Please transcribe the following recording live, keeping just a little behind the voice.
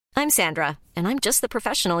I'm Sandra, and I'm just the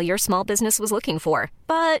professional your small business was looking for.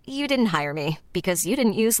 But you didn't hire me because you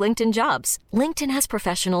didn't use LinkedIn Jobs. LinkedIn has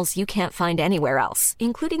professionals you can't find anywhere else,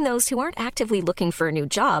 including those who aren't actively looking for a new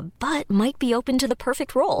job, but might be open to the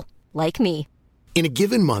perfect role, like me. In a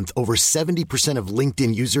given month, over 70% of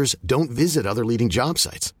LinkedIn users don't visit other leading job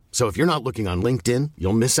sites. So if you're not looking on LinkedIn,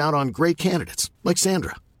 you'll miss out on great candidates like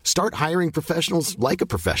Sandra. Start hiring professionals like a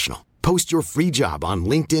professional. Post your free job on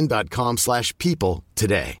linkedin.com/people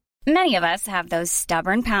today. Many of us have those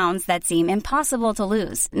stubborn pounds that seem impossible to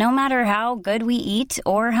lose, no matter how good we eat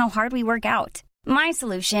or how hard we work out. My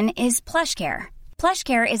solution is PlushCare.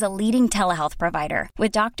 PlushCare is a leading telehealth provider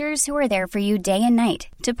with doctors who are there for you day and night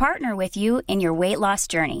to partner with you in your weight loss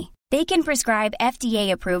journey. They can prescribe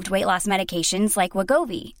FDA-approved weight loss medications like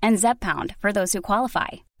Wegovy and Zepbound for those who qualify.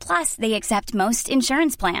 Plus, they accept most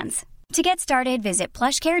insurance plans. To get started, visit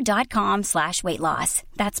plushcare.com/weightloss.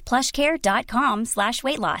 That's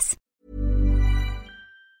plushcare.com/weightloss.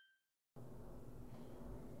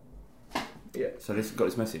 Yeah. So this got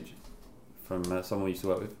this message from someone we used to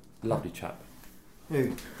work with. Lovely chap.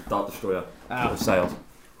 Who? Dart Destroyer. Of sales.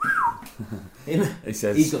 He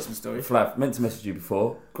says, he's got some stories. Flav, meant to message you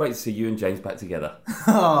before. Great to see you and James back together.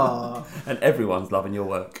 Oh. And everyone's loving your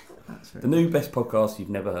work. That's right. The new best podcast you've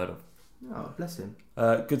never heard of. Oh, bless him.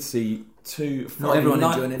 Good to see two Not everyone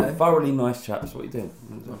enjoying it, though. thoroughly nice chaps. What are you doing?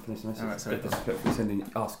 I'll finish the message. Alright, sorry. Disrespectfully sending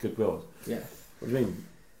us goodwill. Yeah. What do you mean?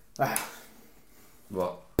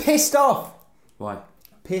 What? Pissed off! Why?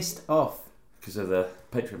 Pissed off. Because of the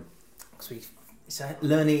Patreon. It's a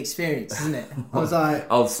learning experience, isn't it? I was like,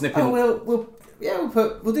 I'll snip in. we'll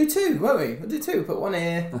do two, won't we? We'll do two. Put one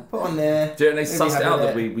here, put one there. Do you know, they sussed it out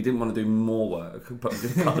that we didn't want to do more work, but we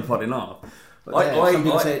just cut the pod in half. Some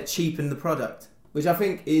people say it cheapened the product, which I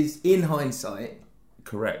think is, in hindsight,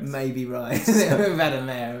 correct. Maybe right. We've had a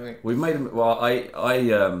mayor, haven't we? We've made them. Well, I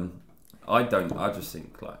don't. I just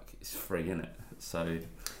think like it's free, innit? So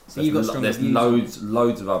you've got strong there's reviews.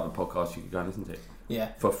 loads of other podcasts you can go and listen to. Yeah.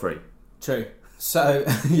 For free. True. So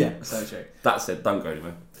yeah, so true. That said, don't go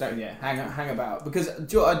anywhere. Hang about, because do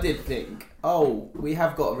you know what I did think? Oh, we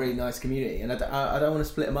have got a really nice community, and I don't want to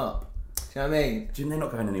split them up. Do you know what I mean? Do you know they're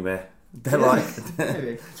not going anywhere? They're like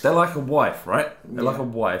they're like a wife, right? They're like a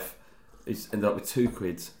wife. Who's ended up with 2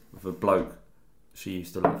 kids with a bloke she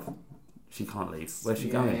used to love. She can't leave. Where's she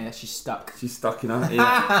going? Yeah, she's stuck. She's stuck in her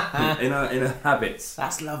habits.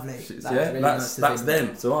 That's lovely. That's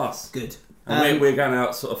them to us. Good. And we're going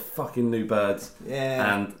out sort of fucking new birds.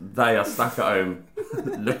 Yeah. And they are stuck at home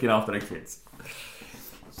looking after their kids.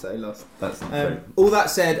 So lost. That's true. All that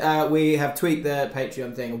said, we have tweaked the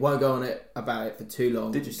Patreon thing. I won't go on it about it for too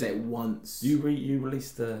long. Did you say it once? You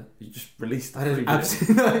released the. You just released the. I had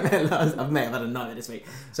absolutely nightmare. I've had a nightmare this week.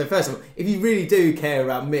 So first of all, if you really do care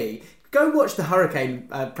about me, go watch the hurricane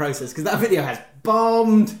process, because that video has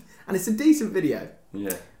bombed, and it's a decent video.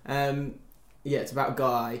 Yeah. Yeah, it's about a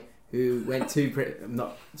guy who went to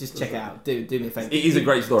just check it out. Do me a favour. It is a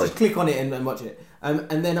great story. Just click on it and watch it.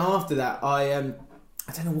 And then after that, I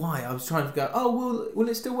don't know why I was trying to go. Oh, will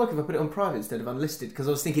it still work if I put it on private instead of unlisted? Because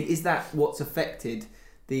I was thinking, is that what's affected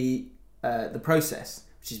the process?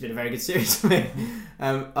 Which has been a very good series for me.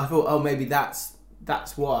 I thought, oh, maybe that's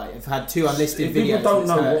why. I've had 2 unlisted videos. People don't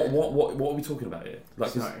know what are we talking about here.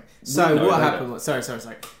 Like, sorry. So what happened was sorry.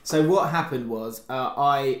 So what happened was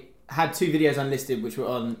I had 2 videos unlisted which were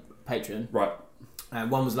on Patreon. Right.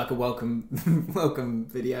 One was like a welcome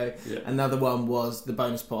video. Yeah. Another one was the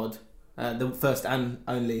bonus pod, the first and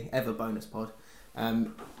only ever bonus pod.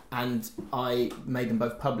 And I made them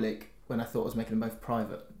both public when I thought I was making them both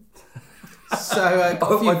private. So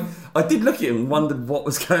I did look at him and wondered what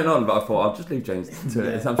was going on, but I thought I'll just leave James to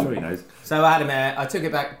it. I'm sure he knows. So I had him there. I took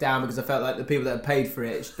it back down because I felt like the people that have paid for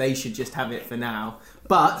it, they should just have it for now.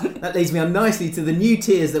 But that leads me on nicely to the new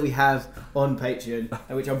tiers that we have on Patreon,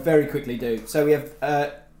 which I'll very quickly do. So we have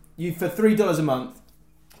you for $3 a month,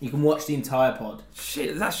 you can watch the entire pod.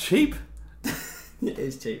 Shit, that's cheap. It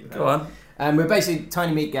is cheap. Go on. We're basically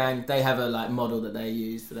Tiny Meat Gang. They have a model that they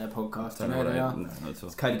use for their podcast. Do you know what they are? No, not at all.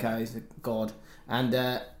 It's Cody Co. He's a god. And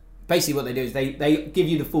basically what they do is they give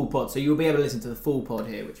you the full pod. So you'll be able to listen to the full pod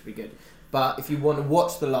here, which will be good. But if you want to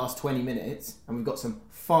watch the last 20 minutes, and we've got some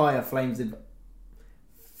fire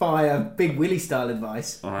Big Willie style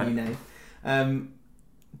advice, right. You know,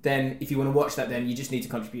 then if you want to watch that, then you just need to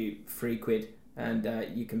contribute £3, and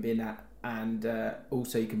you can be in that. And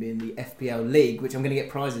also you can be in the FPL League, which I'm going to get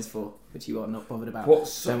prizes for, which you are not bothered about.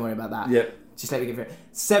 Don't worry about that. Yeah. Just let me give it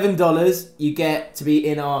 $7. You get to be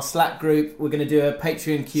in our Slack group. We're going to do a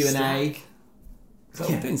Patreon Q&A. So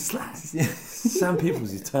I'm doing slack. Sam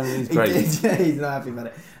Peoples is turning his grade. He's not happy about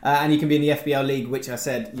it. And you can be in the FBL League, which I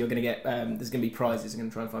said you're going to get. There's going to be prizes. I'm going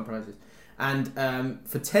to try and find prizes. And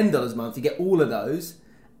for $10 a month, you get all of those.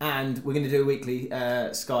 And we're going to do a weekly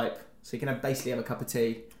Skype, so you can basically have a cup of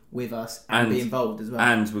tea with us and be involved as well.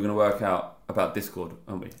 And we're going to work out about Discord,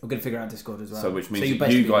 aren't we? We're going to figure out Discord as well. So which means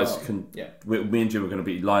you guys can. Yeah. Me and Jim are going to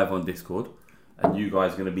be live on Discord, and you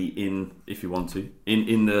guys are going to be in, if you want to,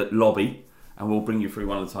 in the lobby. And we'll bring you through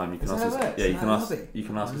one at a time. You can ask us. Yeah, you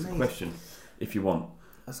can ask us a question if you want.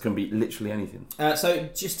 It's going to be literally anything. So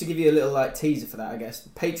just to give you a little teaser for that, I guess, the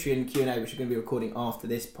Patreon Q&A, which we're going to be recording after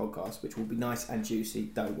this podcast, which will be nice and juicy.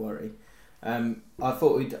 Don't worry. I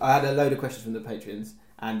had a load of questions from the patrons,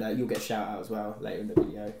 and you'll get a shout out as well later in the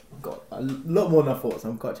video. I've got a lot more than I thought, so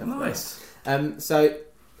I'm quite chuffed. Nice. So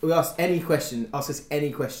we ask any question. Ask us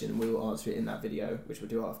any question, and we will answer it in that video, which we'll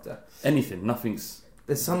do after. Anything. Nothing's.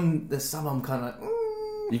 There's some I'm kind of like.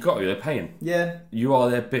 You got to. They're paying. Yeah. You are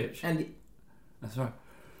their bitch. And that's right.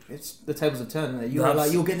 It's the tables have turned. There. You were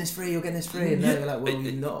like, you're getting this free, and now you're like, well,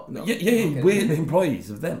 you're not. Yeah. We're employees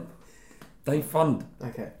of them. They fund.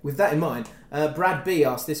 Okay. With that in mind, Brad B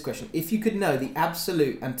asked this question: if you could know the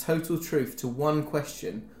absolute and total truth to one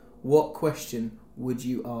question, what question would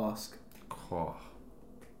you ask? Oh.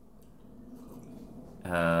 Do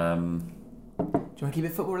you want to keep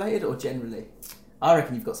it football related or generally? I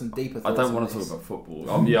reckon you've got some deeper thoughts. I don't want to talk about football.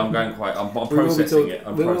 I'm going quite. I'm processing it.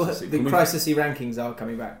 The crisisy rankings are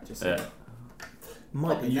coming back. Just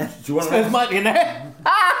might be in there. Do you want to? Might be in there.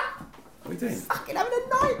 What are you doing? Fucking having a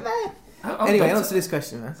nightmare. Anyway, answer this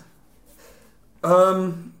question, man.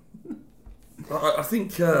 I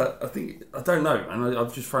think I don't know, and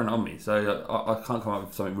I've just thrown it on me, so I can't come up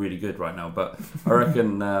with something really good right now. But I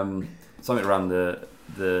reckon something around the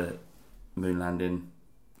moon landing.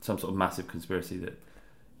 Some sort of massive conspiracy that...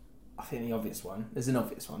 I think the obvious one. There's an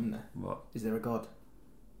obvious one, isn't there? What? Is there a God?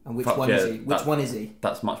 And which one is he? Which one is he?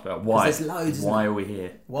 That's much better. Why? There's loads, Why are we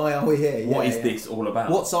here? Why are we here? What is this all about?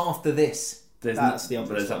 What's after this? That's the obvious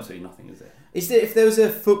one. There's absolutely nothing, is there? If there was a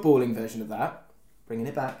footballing version of that, bringing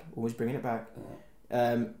it back, always bringing it back,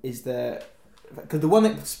 is there... Because the one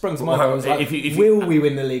that sprung to mind was like, will we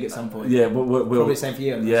win the league at some point? Yeah, we'll probably the same for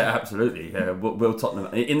you. Yeah, absolutely. Yeah, will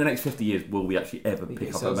Tottenham in the next 50 years? Will we actually ever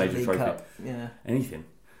pick up a major trophy? Cup. Yeah, anything.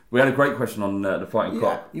 We had a great question on the Fighting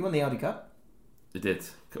Cock. You won the Audi Cup. It did.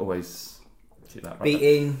 Always keep that right.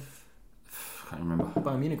 Beating. I can't remember.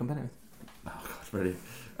 Bayern Munich on penalty. Oh God, really?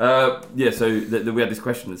 Yeah. So we had this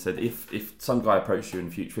question that said, if some guy approached you in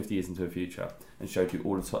the future, 50 years into the future, and showed you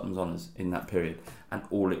all of Tottenham's honours in that period, and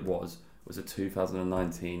all it was a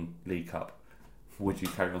 2019 League Cup, would you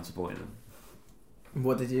carry on supporting them?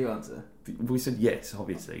 What did you answer? We said yes,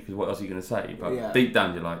 obviously, because what else are you going to say? But deep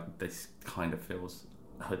down you're like, this kind of feels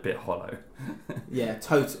a bit hollow. Yeah,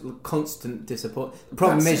 total, constant disappointment. The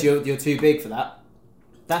problem is you're too big for that.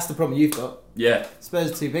 That's the problem you've got. Yeah.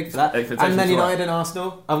 Spurs are too big for that. And Man United and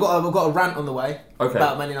Arsenal. I've got a rant on the way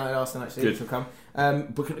about Man United and Arsenal actually, which will come.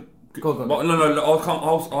 Go on. Well, no.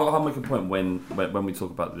 I'll make a point when we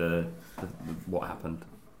talk about the what happened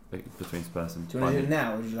between Spurs and... Do you want to do it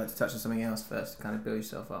now, or would you like to touch on something else first to kind of build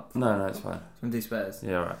yourself up? No, it's fine. Do you want to do Spurs?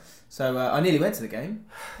 Yeah, right. So I nearly went to the game.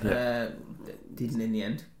 Yeah. Didn't in the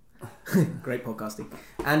end. Great podcasting.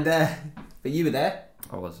 And but you were there.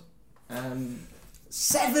 I was.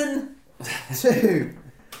 7-2.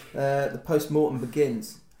 The post-mortem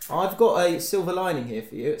begins. I've got a silver lining here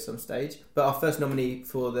for you at some stage, but our first nominee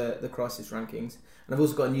for the crisis rankings, and I've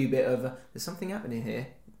also got a new bit of there's something happening here,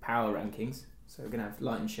 power rankings, so we're going to have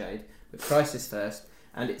light and shade, but crisis first,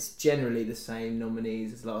 and it's generally the same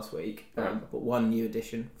nominees as last week, but one new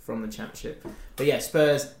addition from the championship. But yeah,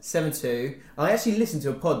 Spurs 7-2. I actually listened to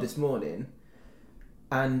a pod this morning,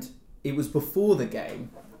 and it was before the game,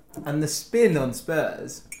 and the spin on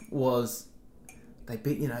Spurs was... They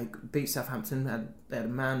beat Southampton. They had a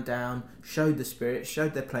man down. Showed the spirit.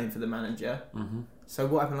 Showed they're playing for the manager. Mm-hmm. So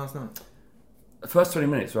what happened last night? The first 20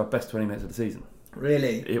 minutes were our best 20 minutes of the season.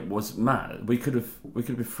 Really? It was mad. We could have been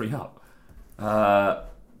 3-up.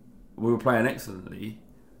 We were playing excellently,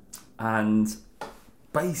 and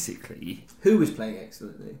basically, who was playing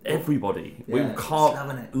excellently? Everybody. Yeah, we were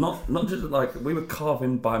loving it. Not just like we were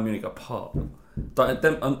carving Bayern Munich apart.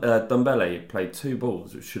 Dembele played 2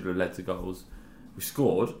 balls which should have led to goals. We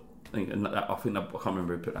scored. I can't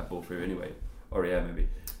remember who put that ball through anyway. Or yeah, maybe.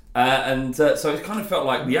 So it kind of felt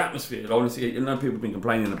like the atmosphere. Honestly, people have been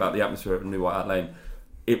complaining about the atmosphere at New White Hart Lane.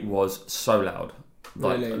 It was so loud.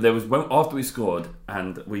 Really? There was after we scored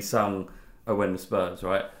and we sung "Oh When the Spurs,"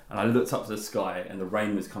 right? And I looked up to the sky and the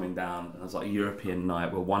rain was coming down, and I was like, European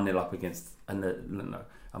night. We're 1-0 up against a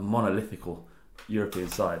monolithical European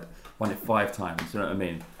side. Won it 5 times. You know what I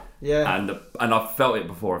mean? Yeah. And I've felt it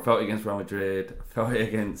before. I felt it against Real Madrid. I felt it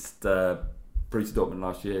against Borussia Dortmund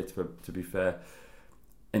last year. To be fair,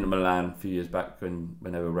 Inter Milan a few years back when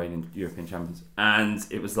they were reigning European champions, and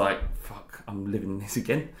it was like, fuck, I'm living this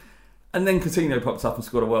again. And then Coutinho pops up and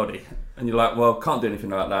scored a worldie, and you're like, well, can't do anything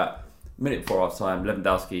like that. Minute before half time,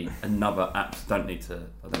 Lewandowski, another apps. I don't need to.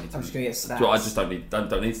 I'm just going to get stats. I just don't need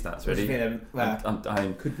stats really.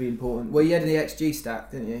 Well, could be important. Well, you had the XG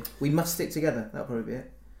stat, didn't you? We must stick together. That'll probably be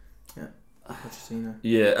it. Yeah.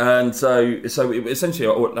 Yeah, and so it, essentially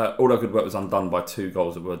all our good work was undone by 2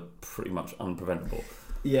 goals that were pretty much unpreventable.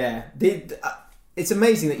 Yeah, it's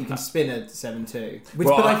amazing that you can spin a 7-2.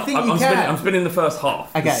 But I think you can. I'm spinning the first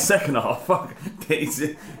half. Okay. The second half, fuck.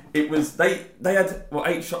 It was they had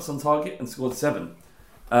 8 shots on target and scored 7,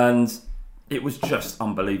 and it was just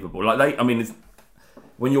unbelievable. Like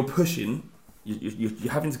when you're pushing,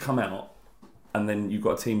 you're having to come out, and then you've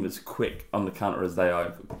got a team that's quick on the counter as they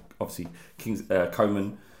are. Obviously,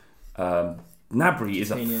 Coman. Gnabry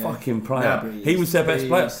is a fucking player. He was their best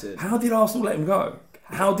player. How did Arsenal let him go?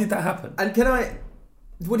 How did that happen? And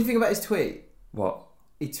what do you think about his tweet? What?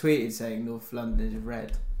 He tweeted saying North London is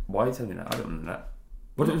red. Why are you telling me that? I don't know that.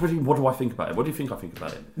 What do I think about it? What do you think I think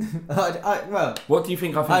about it? Well, what do you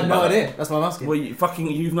think I think about it? I have no idea. That's why I'm asking. Well,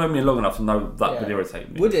 you've known me long enough to know that would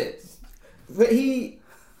irritate me. Would it? But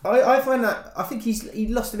I find that, I think he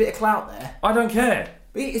lost a bit of clout there. I don't care.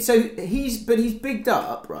 He's bigged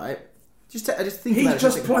up, right? I just think he's about it. He's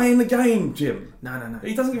just playing the game, Jim. No.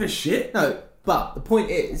 He doesn't give a shit. No, but the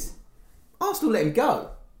point is, Arsenal let him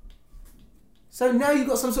go. So now you've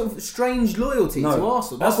got some sort of strange loyalty to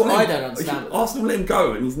Arsenal. That's what I don't understand. Arsenal let him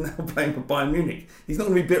go, and he's now playing for Bayern Munich. He's not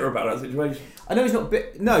going to be bitter about that situation. I know he's not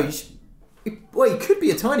bitter. No, he could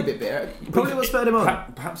be a tiny bit bitter. Probably what spurred him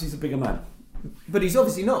on. Perhaps he's a bigger man. But he's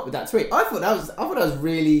obviously not with that tweet. I thought that was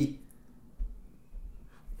really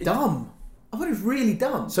dumb. I thought it was really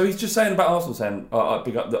dumb. So he's just saying about Arsenal, saying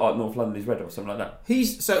big up North London is red or something like that.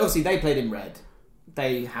 So obviously they played in red.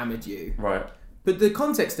 They hammered you. Right. But the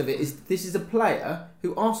context of it is this is a player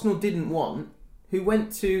who Arsenal didn't want, who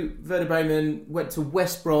went to Werder Bremen, went to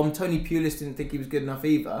West Brom. Tony Pulis didn't think he was good enough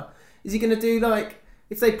either. Is he going to do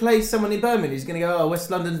if they play someone in Birmingham, he's going to go, West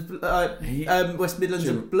Midlands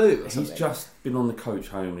are blue or something? He's just been on the coach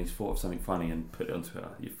home and he's thought of something funny and put it on Twitter.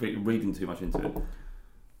 You're reading too much into it.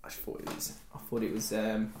 I thought it was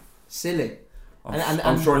silly.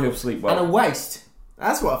 I'm sure he'll sleep well. And a waste.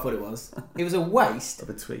 That's what I thought it was. It was a waste of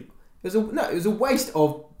a tweet. It was a waste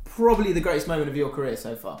of probably the greatest moment of your career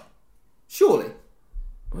so far. Surely.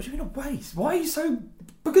 What do you mean a waste? Why are you so...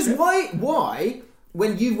 Because why,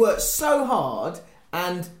 when you worked so hard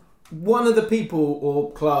and one of the people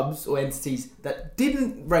or clubs or entities that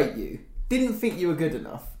didn't rate you, didn't think you were good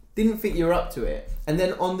enough, didn't think you were up to it, and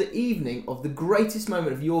then on the evening of the greatest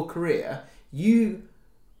moment of your career, you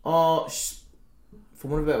are, for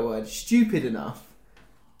want of a better word, stupid enough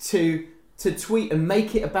to tweet and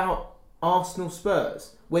make it about Arsenal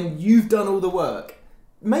Spurs when you've done all the work.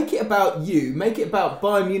 Make it about you. Make it about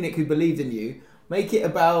Bayern Munich who believed in you. Make it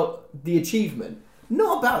about the achievement,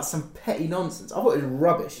 not about some petty nonsense. I thought it was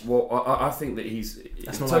rubbish. Well, I think that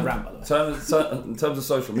That's not my rant, by the way. In terms of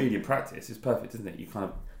social media practice, it's perfect, isn't it? You kind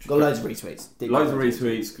of got loads of retweets.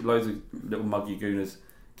 Loads of little muggy gooners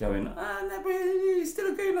going, he's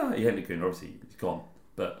still a gooner. He ain't a gooner, obviously, he's gone.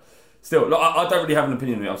 But still, look, I don't really have an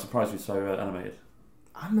opinion on it. I'm surprised you're so animated.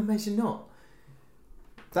 I'm amazed you're not.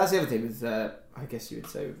 That's the other thing with, I guess you would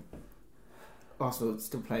say, Arsenal are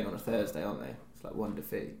still playing on a Thursday, aren't they? It's like 1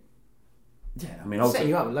 defeat. Yeah, I mean, setting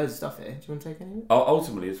you up with loads of stuff here. Do you want to take any of it?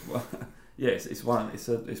 Ultimately, it's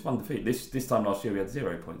one defeat. This time last year we had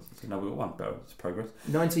 0 points, so now we got 1. Better, it's progress.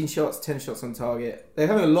 19 shots, 10 shots on target. They're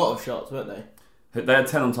having a lot of shots, weren't they? They had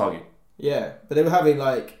 10 on target. Yeah, but they were having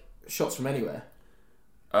shots from anywhere.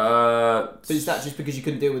 But is that just because you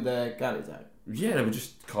couldn't deal with their galleys out? Yeah, they were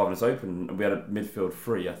just carving us open. We had a midfield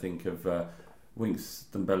free, I think, of Winks,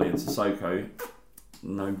 Dembele and Sissoko.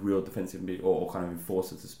 No real defensive or kind of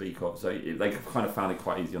enforcer to speak of. So they kind of found it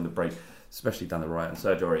quite easy on the break, especially down the right. And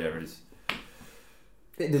Sergio Aurier is...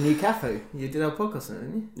 The new cafe. You did our podcast on it,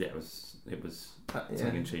 didn't you? Yeah, it was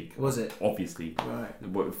tongue in cheek. Was it? Obviously.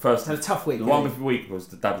 Right. First, had a tough week. The one before week was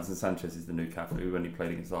that Davinson Sanchez is the new cafe who only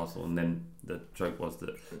played against Arsenal, and then the joke was that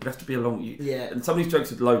it has to be a long... And some of these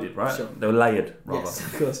jokes are loaded, right? Sure. They were layered, rather. Yes,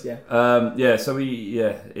 of course, yeah.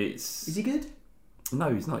 It's... Is he good?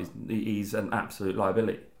 No, he's not. He's an absolute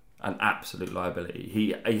liability. An absolute liability.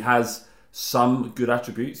 He has some good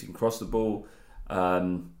attributes. He can cross the ball.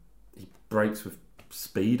 He breaks with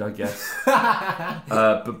speed, I guess.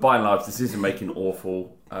 But by and large, decision making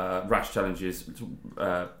awful, rash challenges,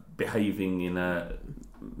 behaving in a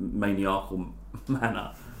maniacal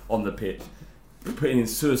manner on the pitch, putting in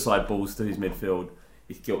suicide balls to his midfield.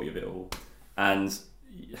 He's guilty of it all. And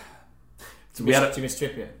do you miss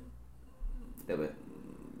Trippier? A little bit.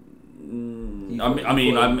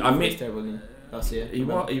 I miss terrible last year. He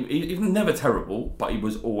was never terrible, but he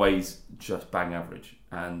was always just bang average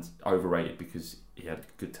and overrated because he had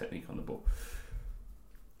good technique on the ball,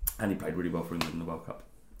 and he played really well for England in the World Cup.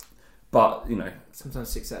 But sometimes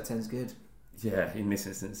 6 out of 10 is good. Yeah, in this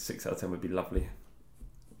instance, 6 out of 10 would be lovely.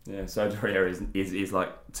 Yeah, so Derriere is like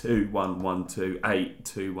 2-1-1-2,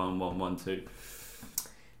 8-2-1-1-1-2.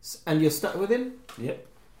 And you're stuck with him? Yep.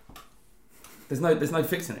 There's no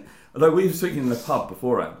fixing it. Although we were speaking in the pub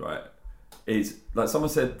beforehand, right? Is like someone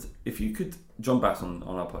said, if you could, John Bass on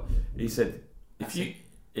our pod, he said,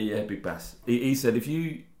 Big Bass. He said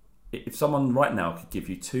if someone right now could give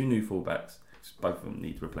you 2 new fullbacks, both of them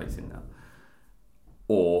need replacing now,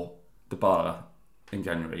 or Dybala in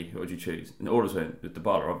January, who would you choose? And all of us went with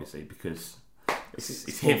Dybala, obviously, because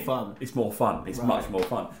it's more fun. It's more fun. It's much more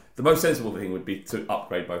fun. The most sensible thing would be to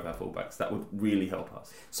upgrade both our fullbacks. That would really help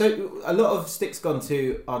us. So a lot of sticks gone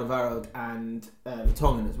to Alderweireld and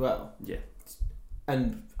Tongan as well. Yeah.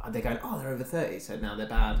 And they're going, they're over 30, so now they're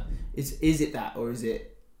bad. Is it that, or was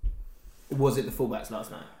it the fullbacks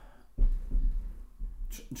last night?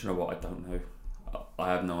 Do you know what? I don't know.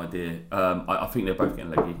 I have no idea. I think they're both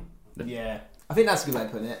getting leggy. Yeah. I think that's a good way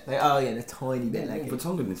of putting it. They're a tiny bit leggy. But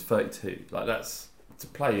Tongan is 32. Like, that's to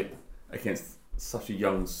play against such a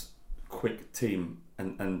young, quick team,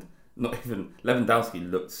 and not even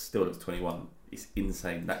Lewandowski still looks 21. It's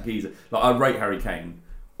insane. That geezer. Like, I rate Harry Kane.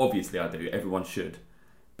 Obviously, I do. Everyone should.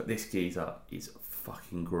 But this geezer is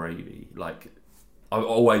fucking gravy. Like, I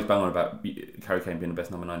always bang on about Harry Kane being the best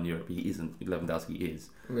number 9 in Europe. He isn't. Lewandowski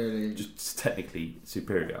is. Really? Just technically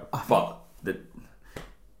superior. But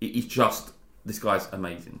he's just... This guy's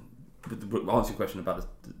amazing. To answer your question about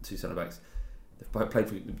the 2 centre-backs, they've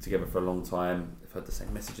played together for a long time. They've had the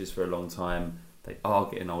same messages for a long time. They are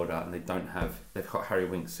getting older, and they've got Harry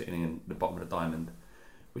Winks sitting in the bottom of the diamond,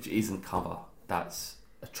 which isn't cover. That's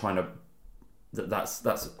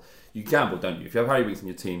you gamble, don't you? If you have Harry Winks in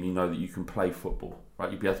your team, you know that you can play football,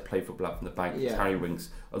 right? You'd be able to play football out from the bank. Yeah. Harry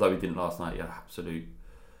Winks, although he didn't last night, he had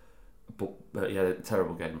a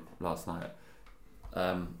terrible game last night.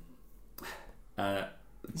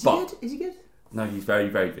 Is he good? No, he's very,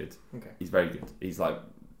 very good. Okay. He's very good. He's like,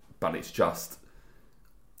 but it's just,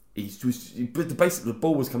 but basically the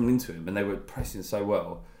ball was coming into him and they were pressing so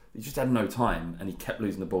well. He just had no time and he kept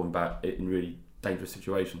losing the ball in really dangerous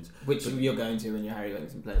situations. Which you're going to when you're Harry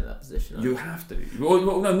Winks and playing in that position. You have to.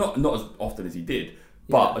 Well, no, not as often as he did,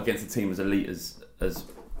 but against a team as elite as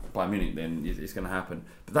Bayern Munich, then it's going to happen.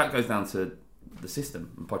 But that goes down to the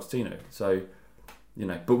system and Pochettino. So,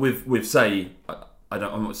 but with say,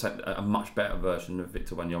 I'm not saying a much better version of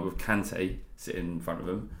Victor Wanyama with Kante sitting in front of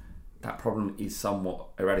him. That problem is somewhat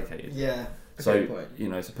eradicated. Yeah. So point.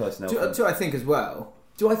 It's a personnel. Do I think as well?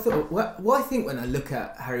 What I think when I look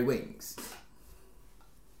at Harry Winks,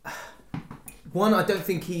 one, I don't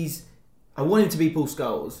think I want him to be Paul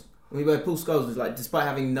Scholes. Paul Scholes was like, despite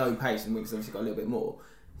having no pace, and Winks obviously got a little bit more,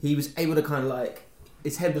 he was able to kind of like,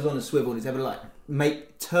 his head was on a swivel, and he was able to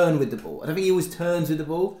like turn with the ball. I don't think he always turns with the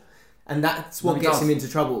ball, and that's what gets him into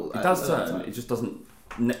trouble. He does turn, it just doesn't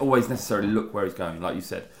always necessarily look where he's going, like you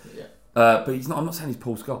said. Yeah. But he's not. I'm not saying he's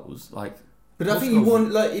Paul Scholes, like. But I think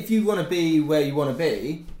if you want to be where you want to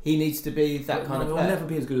be, he needs to be that kind of player. He'll never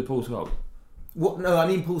be as good as Paul Scholes. What? No, I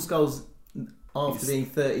mean Paul Scholes after being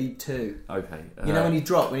 32. Okay. When he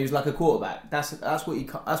dropped, when he was like a quarterback. That's what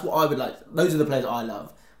I would like. Those are the players I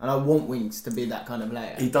love, and I want Winks to be that kind of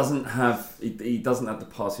player. He doesn't have the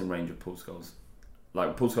passing range of Paul Scholes.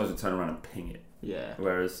 Like Paul Scholes would turn around and ping it. Yeah.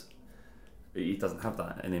 Whereas he doesn't have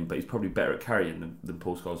that in him, but he's probably better at carrying than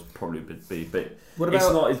Paul Scholes would probably be. But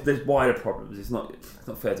there's wider problems. It's not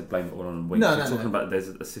fair to blame it all on Winks. We're talking about there's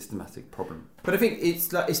a systematic problem. But I think it's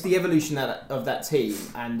the evolution of that team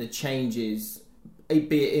and the changes,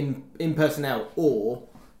 be it in personnel or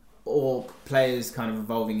players kind of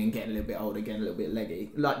evolving and getting a little bit older, getting a little bit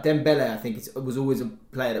leggy. Like Dembele, I think was always a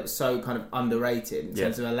player that was so kind of underrated in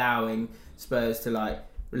terms of allowing Spurs to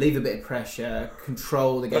relieve a bit of pressure,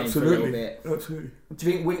 control the game for a little bit. Absolutely. Do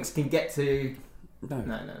you think Winks can get to? No.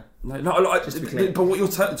 Just to be clear. But what you're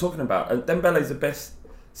talking about, Dembele is the best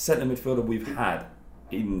centre midfielder we've had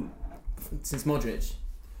since Modric.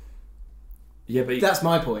 Yeah, but that's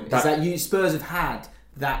my point. Is that Spurs have had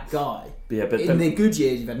that guy. Yeah, but in the good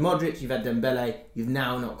years, you've had Modric, you've had Dembele. You've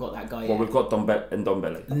now not got that guy. Well, we've got Ndombele.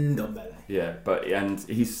 Ndombele. Yeah, and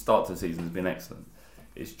his start to the season has been excellent.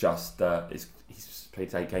 It's just he's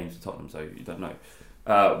played 8 games for Tottenham, so you don't know.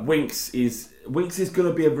 Winks is going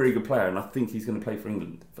to be a very good player, and I think he's going to play for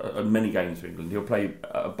England many games for England. He'll play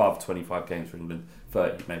above 25 games for England,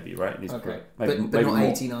 30 maybe, right? Okay, maybe but not more.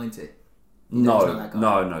 80, 90. No,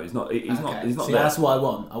 he's not. He's not. He's not. See, that's what I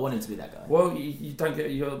want. I want him to be that guy. Well, you don't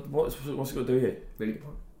get what's it got to do here? Really good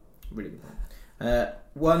point. Really good point.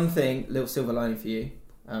 One thing, little silver lining for you.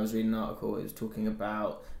 I was reading an article. It was talking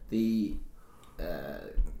about the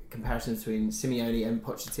comparison between Simeone and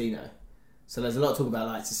Pochettino. So there's a lot of talk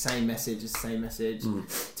about it's the same message.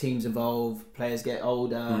 Teams evolve, players get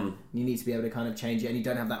older. You need to be able to kind of change it, and you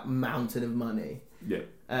don't have that mountain of money. Yeah.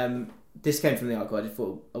 This came from the article. I just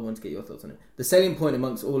thought I wanted to get your thoughts on it. The salient point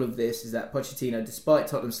amongst all of this is that Pochettino, despite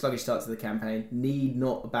Tottenham's sluggish start to the campaign, need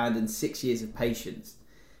not abandon 6 years of patience,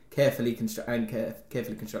 carefully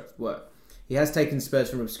constructed work. He has taken Spurs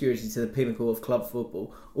from obscurity to the pinnacle of club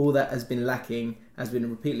football. All that has been lacking, has been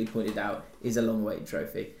repeatedly pointed out, is a long-awaited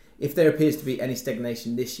trophy. If there appears to be any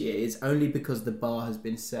stagnation this year, it's only because the bar has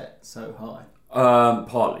been set so high.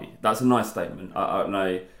 Partly. That's a nice statement. I'd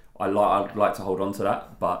like to hold on to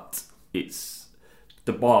that, but it's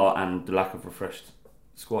the bar and the lack of refreshed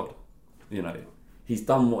squad. He's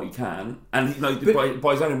done what he can, and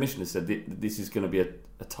by his own admission, has said this is going to be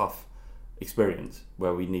a tough experience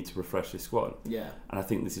where we need to refresh this squad. Yeah, and I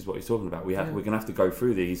think this is what he's talking about. We're going to have to go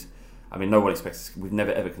through these. I mean, no one expects. We've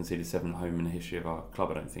never ever conceded 7 at home in the history of our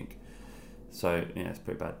club, I don't think. So yeah, it's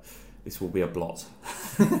pretty bad. This will be a blot.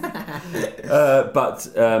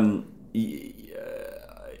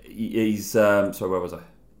 He's sorry, where was I?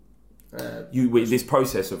 This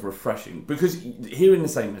process of refreshing, because hearing the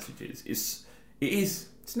same messages it's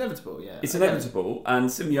inevitable. Yeah, it's inevitable, and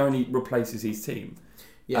Simeone replaces his team.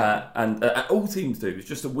 Yeah, and all teams do. It's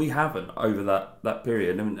just that we haven't over that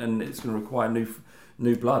period, and it's going to require new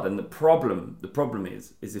blood. And the problem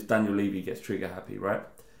is if Daniel Levy gets trigger happy, right,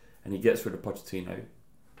 and he gets rid of Pochettino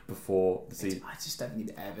before the season. I just don't think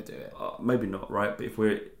he'd ever do it. Maybe not, right? But if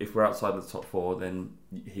we're outside of the top 4, then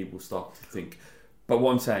he will start to think. But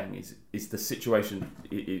what I'm saying is the situation.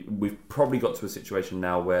 We've probably got to a situation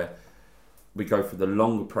now where we go through the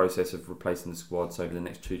longer process of replacing the squads over the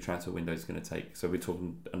next 2 transfer windows is going to take. So we're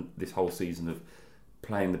talking this whole season of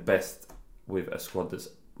playing the best with a squad that's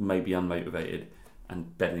maybe unmotivated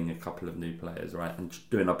and bedding a couple of new players, right? And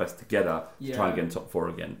doing our best together to try and get in top 4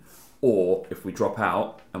 again. Or if we drop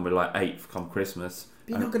out and we're like 8th come Christmas.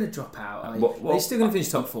 But you're not going to drop out, are you? You're still going to finish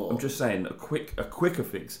top 4. I'm just saying a quicker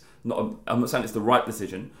fix. I'm not saying it's the right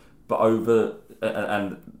decision, but over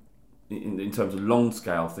and in terms of long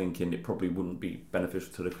scale thinking, it probably wouldn't be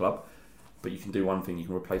beneficial to the club. But you can do one thing: you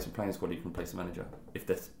can replace a playing squad, you can replace the manager if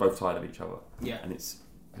they're both tired of each other. Yeah, and it's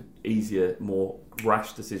an easier, more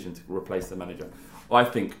rash decision to replace the manager. I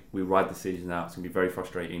think we ride the season out. It's going to be very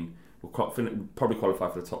frustrating. We'll probably qualify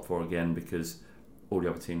for the top 4 again because all the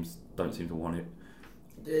other teams don't seem to want it.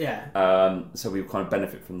 Yeah. So we kind of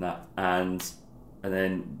benefit from that, and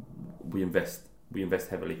then we invest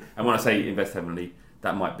heavily. And when I say invest heavily,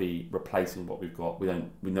 that might be replacing what we've got. We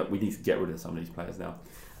need to get rid of some of these players now.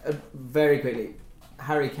 Very quickly,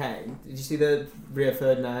 Harry Kane. Did you see the Rio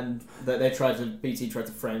Ferdinand that BT tried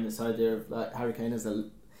to frame this idea of Harry Kane as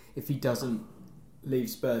if he doesn't leave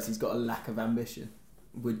Spurs, he's got a lack of ambition.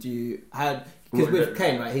 Would you have, because with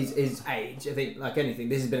Kane, right, his age, I think like anything,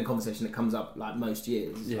 this has been a conversation that comes up like most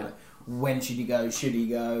years. Yeah. Like, when should he go? Should he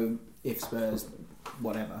go? If Spurs,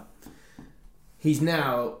 whatever. He's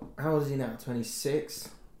now, how old is he now? 26.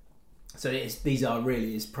 So these are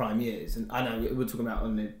really his prime years, and I know we're talking about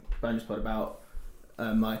on the bonus pod about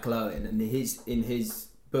Michael Owen, and in his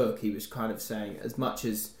book he was kind of saying as much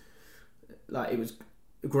as like it was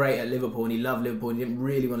great at Liverpool and he loved Liverpool and he didn't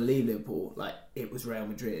really want to leave Liverpool, like it was Real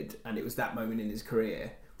Madrid and it was that moment in his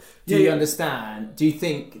career. Do you understand? What do you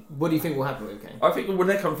think will happen with Kane? I think when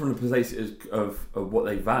they come from the position of what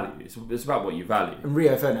they value, it's about what you value. And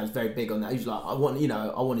Rio Ferdinand's very big on that. He's like, I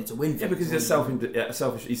wanted to win. Yeah, because he's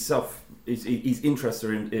selfish. He's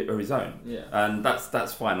interested in his own. Yeah, and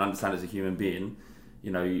that's fine. I understand as a human being,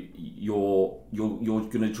 you're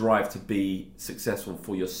going to drive to be successful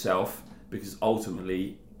for yourself because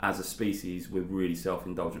ultimately, as a species, we're really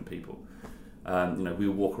self-indulgent people.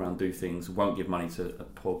 We'll walk around, do things, won't give money to a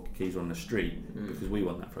poor geezer on the street because we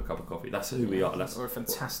want that for a cup of coffee. That's who we are. Or a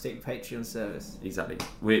fantastic Patreon service. Exactly.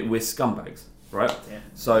 We're scumbags, right? Yeah.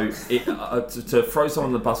 So to throw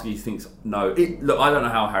someone on the bus he thinks, look, I don't know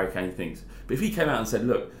how Harry Kane thinks, but if he came out and said,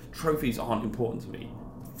 look, trophies aren't important to me,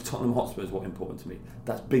 Tottenham Hotspur is what's important to me.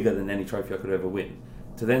 That's bigger than any trophy I could ever win.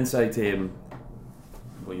 To then say to him,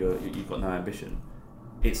 well, you've got no ambition.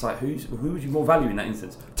 It's like, who would you more value in that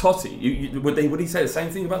instance? Totti. Would he say the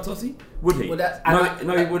same thing about Totti? Would he? Well,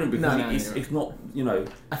 no, he wouldn't, because it's not,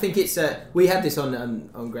 I think it's we had this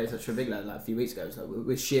on Great Touch for Big Lad like a few weeks ago. It's like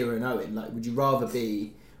with Shearer and Owen. Like, would you rather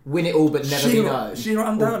win it all but never be known, Shearer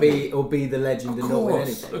undoubtedly, or be the legend and not win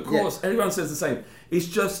anything? Of course, everyone says the same. It's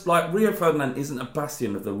just like Rio Ferdinand isn't a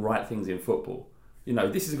bastion of the right things in football.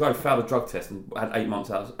 This is a guy who failed a drug test and had 8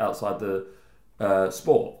 months outside the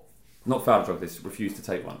sport. Not failed a drug test, refused to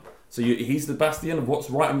take one. So he's the bastion of what's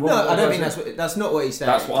right and wrong. No, I don't think that's not what he's saying.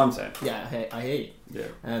 That's what I'm saying. Yeah, I hear you. Yeah.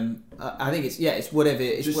 I think it's whatever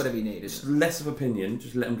you need. Just less of opinion.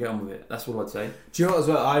 Just let them get on with it. That's all I'd say. Do you know what as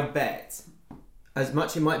well? I bet, as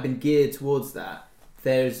much it might have been geared towards that,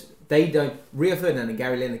 Rio Ferdinand and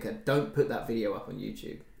Gary Lineker don't put that video up on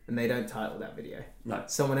YouTube, and they don't title that video. No.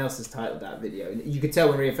 Someone else has titled that video. And you could tell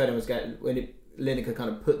when Rio Ferdinand Lineker kind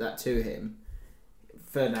of put that to him,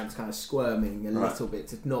 Ferdinand's kind of squirming a little bit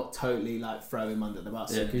to not totally like throw him under the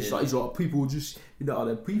bus. He's like, people just,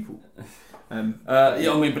 other people.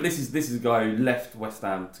 But this is a guy who left West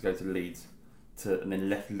Ham to go to Leeds, and then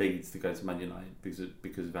left Leeds to go to Man United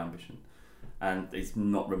because of ambition, and he's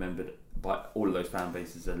not remembered by all of those fan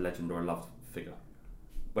bases as a legend or a loved figure.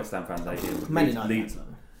 West Ham fans hate him. Man United. Leeds.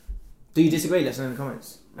 Do you disagree? Let us know in the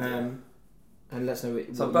comments. And let's know what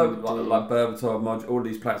like Berbatov, Modric, all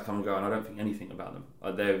these players come and go, and I don't think anything about them.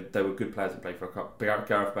 They were good players to play for a cup. Gareth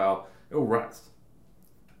Bale, they're all rats.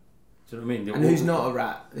 Do you know what I mean? And who's not a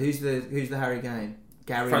rat? Who's the Harry Kane?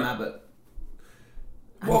 Gary Abbott.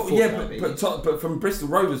 Well, yeah, but from Bristol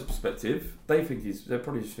Rovers' perspective, they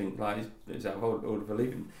probably just think like he's out of order for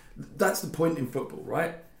leaving. That's the point in football,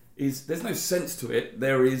 right? Is there's no sense to it.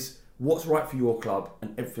 There is what's right for your club,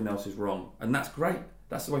 and everything else is wrong, and that's great.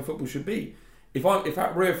 That's the way football should be. If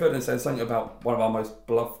Rio Ferdinand says something about one of our most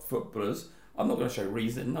beloved footballers, I'm not going to show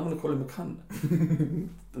reason. I'm going to call him a cunt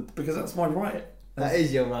because that's my right. That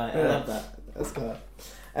is your right. Yeah. I love that. That's good.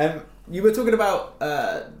 You were talking about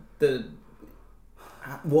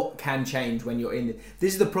what can change when you're in.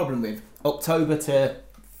 This is the problem with October to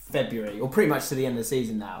February, or pretty much to the end of the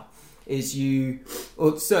season now.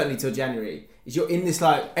 Or certainly till January, is you're in this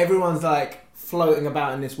like everyone's like floating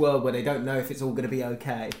about in this world where they don't know if it's all going to be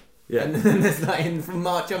okay. Yeah. And then there's like from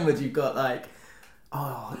March onwards you've got like,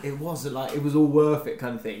 it was all worth it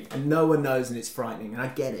kind of thing, and no one knows, and it's frightening, and I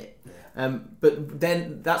get it. Yeah. But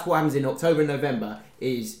then that's what happens in October and November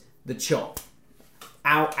is the chop.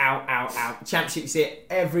 Out. Championship, you see it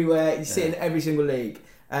everywhere. You see it in every single league.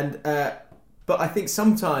 And but I think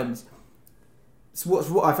sometimes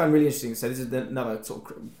what I found really interesting. So this is another sort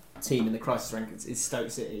of team in the crisis rankings is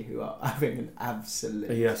Stoke City, who are having an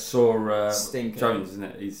absolute stinker. Jones, isn't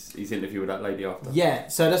it? He's interviewed with that lady after. Yeah,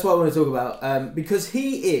 so that's what I want to talk about because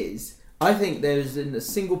he is. I think there isn't a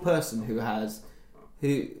single person who,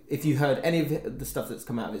 if you heard any of the stuff that's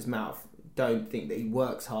come out of his mouth, don't think that he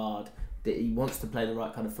works hard, that he wants to play the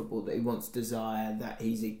right kind of football, that he wants desire, that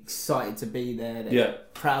he's excited to be there, that he's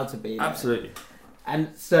proud to be there. Absolutely.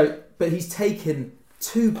 And so, but he's taken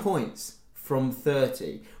 2 points from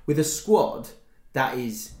 30 with a squad that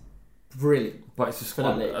is brilliant. But it's a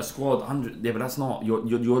squad 100. Yeah, but that's not.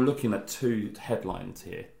 You're looking at two headlines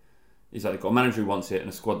here. It's like they've got a manager who wants it and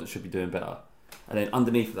a squad that should be doing better, and then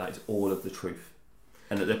underneath that is all of the truth,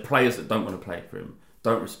 and that there are players that don't want to play for him,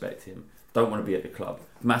 don't respect him, don't want to be at the club,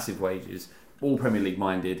 massive wages, all Premier League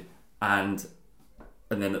minded, and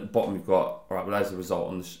then at the bottom you've got as a result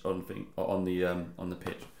on the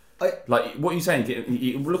pitch. Like what you're saying,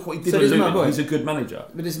 look what he did. He's a good manager.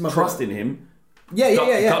 But this is my trust point. in him.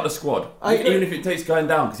 Yeah. Cut the squad, even if it takes going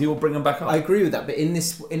down, because he will bring them back up. I agree with that, but in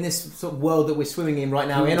this sort of world that we're swimming in right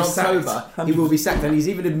now, in October, he will be sacked, and he's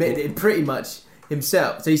even admitted it pretty much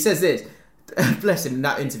himself. So he says this, bless him, in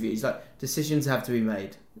that interview, he's like, decisions have to be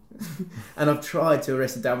made, and I've tried to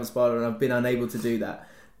arrest a downward spiral, and I've been unable to do that.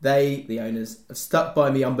 They, the owners, have stuck by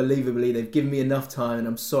me unbelievably. They've given me enough time, and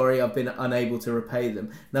I'm sorry I've been unable to repay them.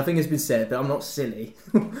 Nothing has been said, but I'm not silly.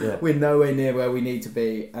 We're nowhere near where we need to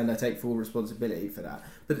be, and I take full responsibility for that.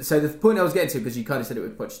 But so the point I was getting to, because you kind of said it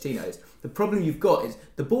with Pochettino, is the problem you've got is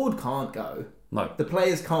the board can't go. No. The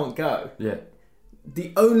players can't go. Yeah.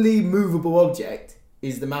 The only movable object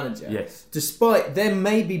is the manager. Yes. Despite them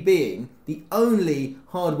maybe being the only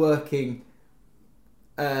hard-working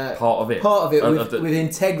part of it with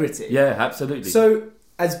integrity. Yeah, absolutely. So,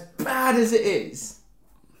 as bad as it is,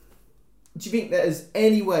 do you think there's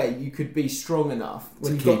any way you could be strong enough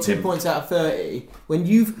when you've got 2 points out of 30? When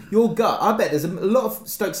your gut, I bet there's a lot of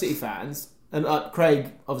Stoke City fans, And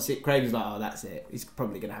Craig was like, "Oh, that's it. He's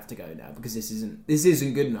probably going to have to go now because this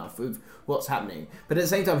isn't good enough with what's happening." But at the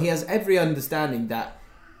same time, he has every understanding that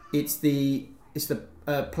it's the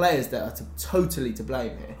players that are totally to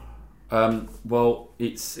blame here. Well,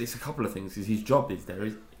 it's a couple of things. His job is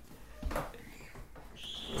there.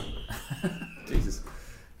 Jesus,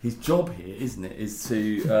 his job here, isn't it? Is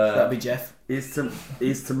to that'd be Jeff. Is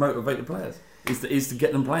to motivate the players. Is to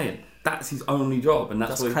get them playing. That's his only job, and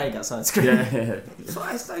that's Craig outside screen. Yeah.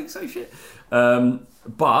 So shit.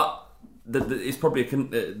 But it's probably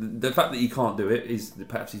the fact that he can't do it is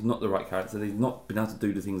perhaps he's not the right character. He's not been able to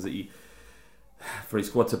do the things that for his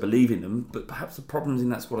squad to believe in them. But perhaps the problems in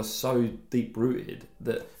that squad are so deep rooted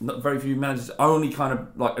that not very few managers, only kind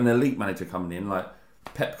of like an elite manager coming in, like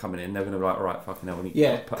Pep coming in, they're going to be like, all right, fucking hell, we need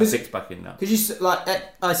to put a six back in now. Because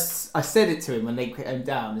I said it to him when they came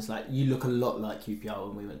down. It's like, you look a lot like QPR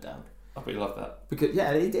when we went down. I bet you love that. Because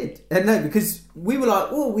he did. And no, because we were like,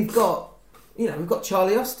 oh, we've got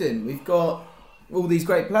Charlie Austin, we've got all these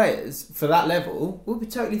great players for that level. We'll be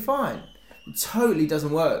totally fine. It totally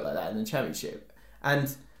doesn't work like that in the Championship,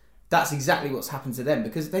 and that's exactly what's happened to them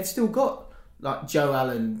because they've still got like Joe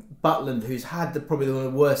Allen, Butland, who's had probably one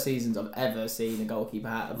of the worst seasons I've ever seen a goalkeeper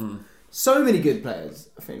have. So many good players.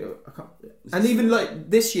 I think, and even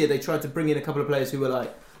like this year, they tried to bring in a couple of players who were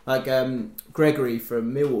like Gregory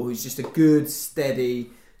from Millwall, who's just a good,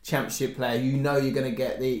 steady Championship player. You know you're going to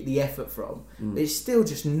get the effort from. It's still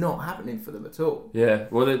just not happening for them at all. Yeah,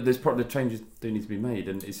 well, there's probably changes do need to be made,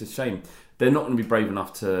 and it's a shame they're not going to be brave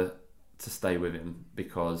enough to stay with him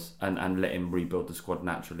because and let him rebuild the squad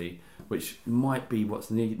naturally, which might be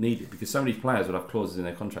what's needed because some of these players will have clauses in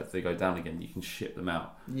their contract if they go down again. You can ship them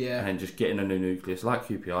out, and just get in a new nucleus like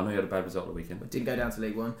QPR. I know you had a bad result the weekend. Didn't go down to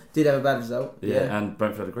League One. Did have a bad result. Yeah. And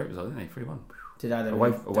Brentford had a great result, didn't they? 3-1. Did I?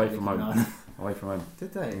 Away from home. Away from home.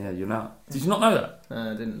 Did they? Yeah, you're now. Did you not know that?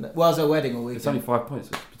 I didn't know. Well, I was at a wedding all weekend. It's only 5 points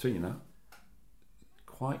between you now.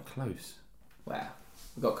 Quite close. Wow.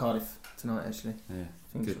 We've got Cardiff tonight, actually. Yeah.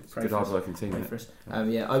 Good hard-working team, isn't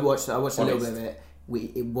it? Yeah, I watched a little bit of it.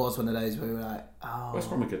 It was one of those where we were like, oh. West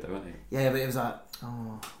Brom were good though, weren't they? Yeah, but it was like,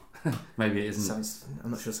 oh. Maybe it isn't.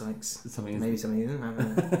 I'm not sure something isn't. Something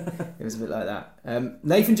isn't. It was a bit like that.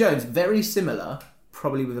 Nathan Jones, very similar,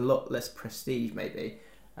 probably with a lot less prestige maybe,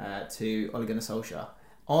 to Ole Gunnar Solskjaer.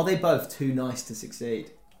 Are they both too nice to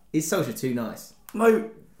succeed? Is Solskjaer too nice? No.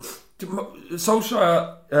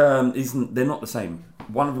 Solskjaer isn't. They're not the same.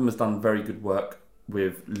 One of them has done very good work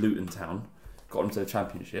with Luton Town, got them to the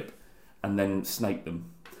Championship, and then snaked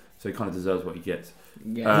them. So he kind of deserves what he gets.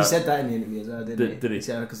 Yeah, he said that in the interview as well, didn't he? Did he? He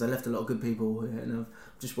said, because I left a lot of good people here, and I'm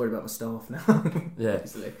just worried about my staff now. Yeah.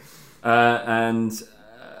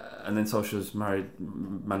 And then Solskjaer's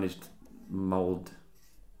managed Mould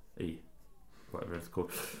E, whatever it's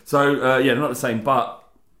called. So yeah, not the same, but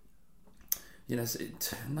you know,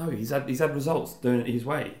 he's had results doing it his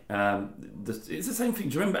way. It's the same thing.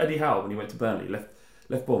 Do you remember Eddie Howe when he went to Burnley?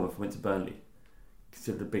 Left Bournemouth and went to Burnley.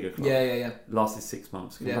 Considered a bigger club. Yeah. Lasted 6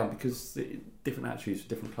 months. Because different attitudes for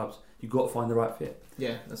different clubs. You've got to find the right fit.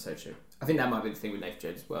 Yeah, that's so true. I think that might be the thing with Nathan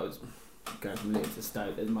Jones as well. Is going from Luton to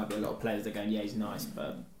Stoke, there might be a lot of players that are going, yeah, he's nice,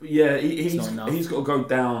 but yeah, he's got to go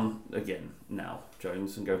down again now,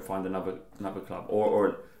 Jones, and go find another club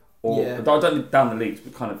or I don't think down the leagues,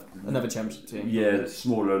 but kind of another Championship team. Yeah, that's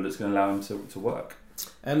smaller, that's going to allow him to work.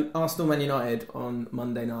 Arsenal Man United on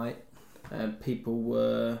Monday night. People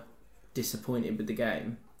were disappointed with the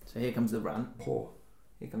game. So here comes the rant.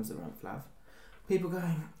 Here comes the rant, Flav. People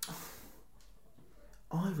going,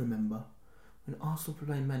 I remember when Arsenal were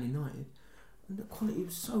playing Man United and the quality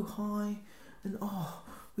was so high and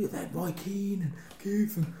we had Roy Keane and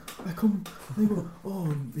Keith and Beckham. They were,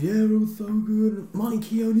 Vieira was so good. And Martin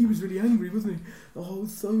Keown, he was really angry, wasn't he? It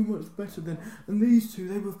was so much better than. And these two,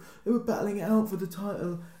 they were battling it out for the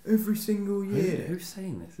title every single year. Who's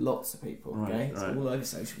saying this? Lots of people. Right, okay, right. It's all over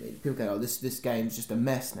social media. People go, this game's just a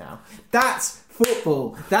mess now. That's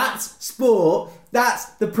football. That's sport. That's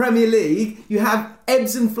the Premier League. You have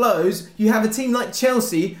ebbs and flows. You have a team like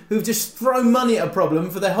Chelsea who've just thrown money at a problem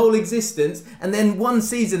for their whole existence, and then one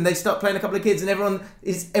season they start playing a couple of kids, and everyone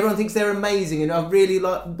thinks they're amazing and are really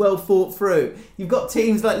well thought through. You've got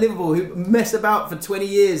teams like Liverpool who mess about for 20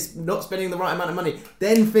 years, not spending the right amount of money,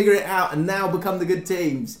 then figure it out and now become the good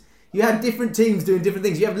teams. You have different teams doing different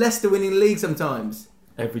things. You have Leicester winning the league sometimes.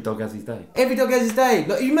 Every dog has his day. Every dog has his day.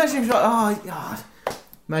 Like, you imagine if you're like,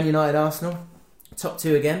 Man United, Arsenal, top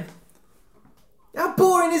two again. How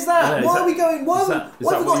boring is that? Why are we going? Why have we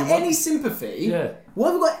got any sympathy? Yeah.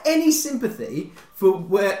 Why have we got any sympathy for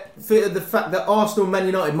the fact that Arsenal and Man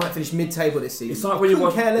United might finish mid-table this season? It's like when you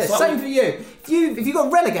watch. Care less. Same for you. If you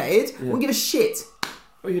got relegated, I wouldn't give a shit.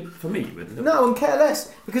 Well, for me, you would. No, I wouldn't care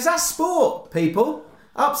less because that's sport, people.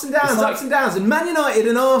 Ups and downs, and Man United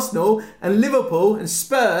and Arsenal and Liverpool and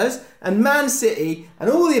Spurs and Man City and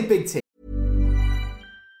all the big teams.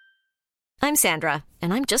 I'm Sandra,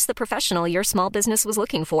 and I'm just the professional your small business was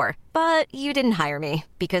looking for. But you didn't hire me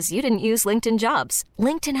because you didn't use LinkedIn Jobs.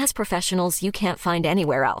 LinkedIn has professionals you can't find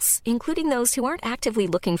anywhere else, including those who aren't actively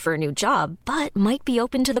looking for a new job, but might be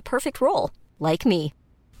open to the perfect role, like me.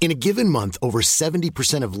 In a given month, over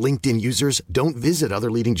 70% of LinkedIn users don't visit other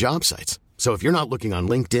leading job sites. So if you're not looking on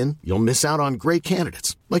LinkedIn, you'll miss out on great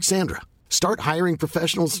candidates like Sandra. Start hiring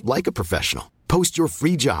professionals like a professional. Post your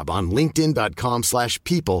free job on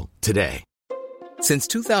linkedin.com/people today. Since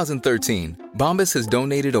 2013, Bombas has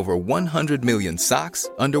donated over 100 million socks,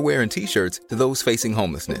 underwear, and T-shirts to those facing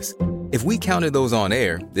homelessness. If we counted those on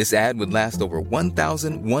air, this ad would last over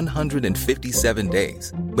 1,157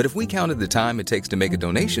 days. But if we counted the time it takes to make a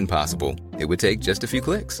donation possible, it would take just a few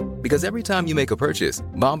clicks. Because every time you make a purchase,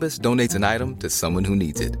 Bombas donates an item to someone who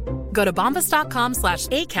needs it. Go to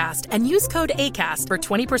bombas.com/ACAST and use code ACAST for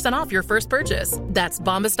 20% off your first purchase. That's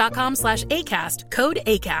bombas.com/ACAST, code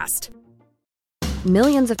ACAST.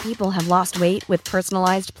 Millions of people have lost weight with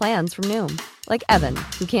personalized plans from Noom. Like Evan,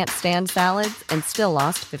 who can't stand salads and still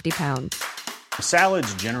lost 50 pounds.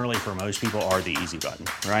 Salads generally for most people are the easy button,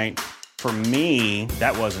 right? For me,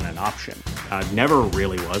 that wasn't an option. I never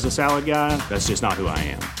really was a salad guy. That's just not who I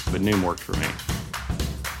am. But Noom worked for me.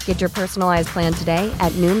 Get your personalized plan today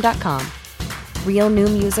at Noom.com. Real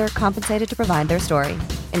Noom user compensated to provide their story.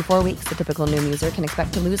 In 4 weeks, the typical Noom user can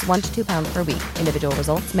expect to lose 1 to 2 pounds per week. Individual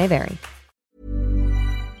results may vary.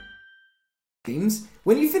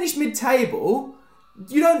 When you finish mid-table,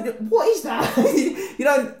 you don't. What is that?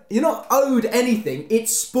 You're not owed anything.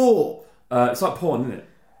 It's sport. It's like porn, isn't it?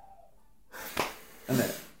 Isn't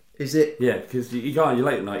it? Is it? Yeah, because you go out, you're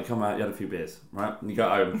late at night, you come out, you had a few beers, right? And you go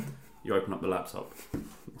home, you open up the laptop.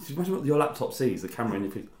 So imagine what your laptop sees, the camera in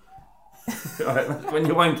your feet. Right, when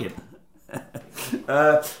you're wanking.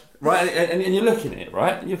 Right, and you're looking at it,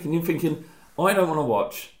 right? You're thinking, I don't want to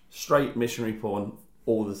watch straight missionary porn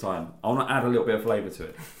all the time. I want to add a little bit of flavour to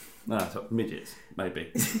it. No, so midgets,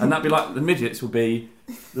 maybe. And that'd be like, the midgets would be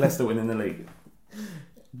Leicester winning the league.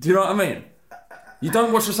 Do you know what I mean? You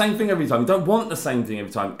don't watch the same thing every time. You don't want the same thing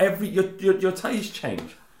every time. Your tastes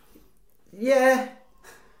change. Yeah.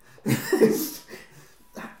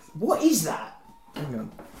 What is that? Hang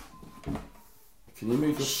on. Can you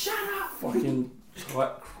move your Shut up! fucking...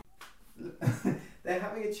 They're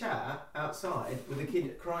having a chat outside with the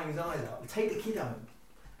kid crying his eyes out. Take the kid home.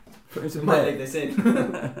 Put him to Might bed. leave this in.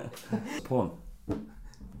 Porn.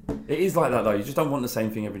 It is like that though. You just don't want the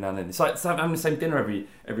same thing every now and then. It's like having the same dinner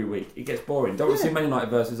every week. It gets boring. Don't want to see Man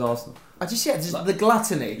United versus Arsenal. Just the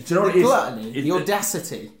gluttony. Do you know what the it is? gluttony. The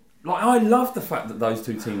audacity. Like, I love the fact that those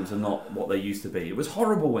two teams are not what they used to be. It was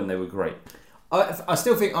horrible when they were great. I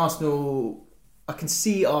still think Arsenal. I can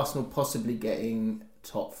see Arsenal possibly getting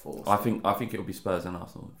top four. I think it'll be Spurs and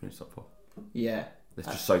Arsenal finish top four. Yeah. It's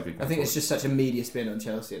just so good. I think it's just such a media spin on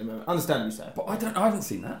Chelsea at the moment. Understandably so. But I haven't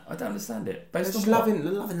seen that. I don't understand it. They're just loving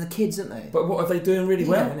the kids, aren't they? But what are they doing really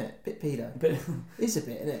well? Isn't it? Bit pedo. It's a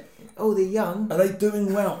bit, isn't it? Oh, they're young. Are they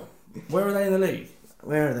doing well? Where are they in the league?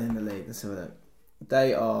 Where are they in the league? Let's have a look.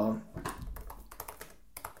 They are.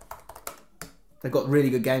 They've got really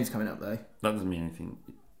good games coming up though. That doesn't mean anything.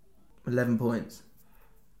 11 points.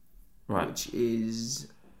 Right. Which is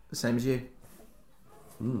the same as you.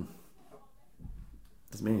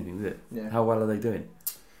 Doesn't mean anything, does it? Yeah. How well are they doing?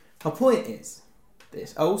 My point is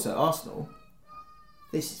this. Also, Arsenal.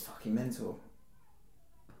 This is fucking mental.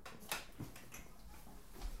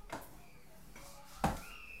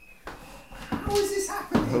 How is this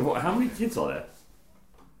happening? How many kids are there?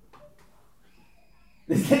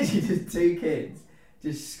 There's literally just two kids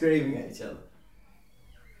just screaming at each other.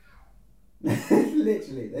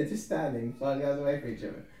 Literally, they're just standing 5 yards away from each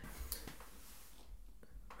other.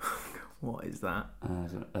 What is that?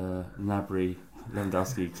 Gnabry,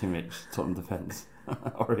 Lewandowski, Kimmich, Tottenham defence.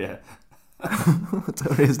 Oh yeah.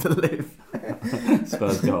 Torres to live.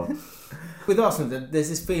 Spurs goal. With Arsenal, there's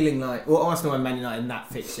this feeling like, well, Arsenal and Man United in that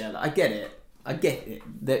fixture. Like, I get it.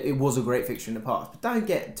 That it was a great fixture in the past, but don't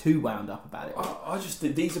get too wound up about it. I just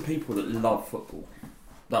think these are people that love football.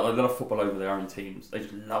 That love football over their own teams. They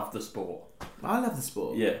just love the sport. I love the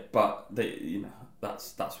sport. Yeah, but they,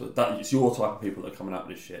 it's your type of people that are coming up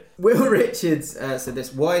with this shit. Will Richards said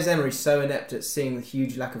this: why is Emery so inept at seeing the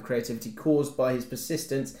huge lack of creativity caused by his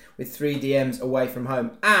persistence with 3 DMs away from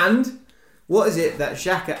home? And what is it that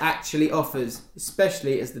Xhaka actually offers,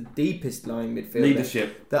 especially as the deepest lying midfielder,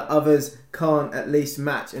 Leadership, that others can't at least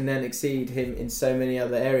match and then exceed him in so many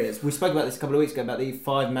other areas? We spoke about this a couple of weeks ago about the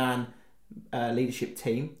 5-man leadership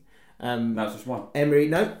team. That's just one. Emery,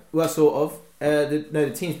 no, well, sort of.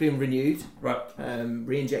 The team's been renewed, right?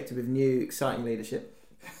 Re-injected with new, exciting leadership.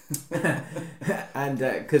 And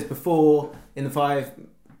because before, in the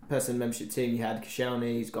 5-person membership team, you had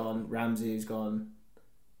Koscielny's gone, Ramsey's gone,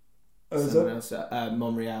 someone else,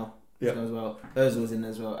 Monreal gone as well. Ozil's in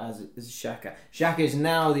as well as Xhaka. Xhaka is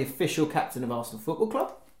now the official captain of Arsenal Football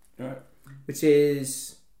Club, right? Which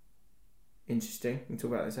is interesting. We can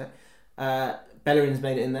talk about this. Bellerin's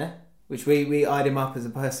made it in there. Which we eyed him up as a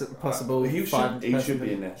possible. He should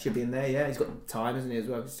be in there. Should be in there, yeah. He's got time, hasn't he, as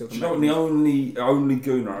well? Still, do you know what the only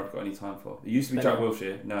gooner I've got any time for? It used to be Jack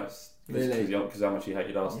Wilshere. No, it's because how much he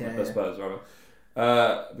hated Arsenal. Yeah. Spurs, rather.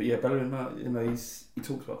 But yeah, Bellerin, he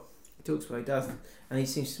talks well. He talks well, he does. And he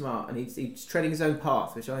seems smart. And he's treading his own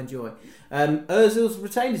path, which I enjoy. Ozil's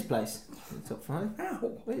retained his place in the top 5.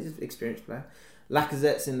 Well, he's an experienced player.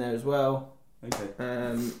 Lacazette's in there as well. Okay.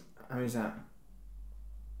 How is that?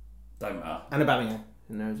 Don't matter. And Aubameyang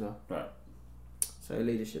in there as well. Right. So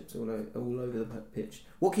leadership's all over the pitch.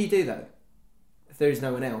 What can you do though if there is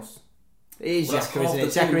no one else? It is Xhaka, isn't it?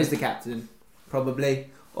 Xhaka is the captain, probably,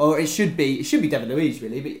 or it should be. It should be David Luiz,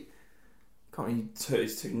 really, but can't really.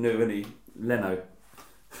 It's too new, isn't he? Leno.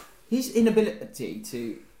 His inability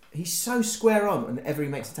to. He's so square on whenever he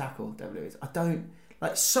makes a tackle. David Luiz. I don't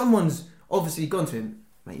like. Someone's obviously gone to him.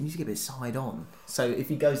 Mate, you need to get a bit side on. So if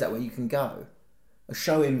he goes that way, you can go. Or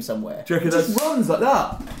show him somewhere. Do you reckon he just runs like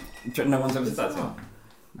that? Do you reckon no one's ever said that to him?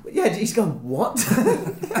 Yeah, he's gone, what?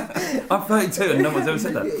 I'm 32 and no one's ever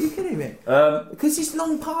said that. Are you kidding me? Because his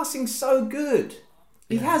long passing's so good.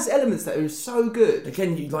 He has elements that are so good.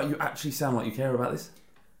 Again, you actually sound like you care about this.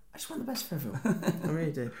 I just want the best for everyone. I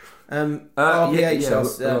really do.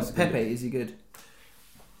 RPH, Pepe, is he good?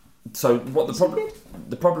 So what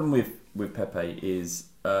the problem with Pepe is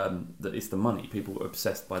that it's the money. People are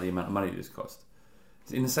obsessed by the amount of money this cost.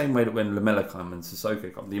 It's in the same way that when Lamela came and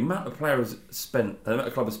Sissoko came, the amount of players spent, the amount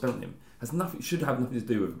of club has spent on him should have nothing to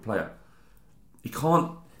do with the player. He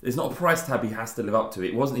can't. There's not a price tab he has to live up to.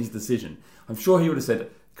 It wasn't his decision. I'm sure he would have said,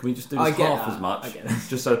 "Can we just do this half as much,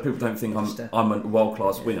 just so that people don't think I'm a world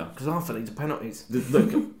class winner?" Because half of these are penalties.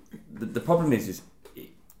 Look, the problem is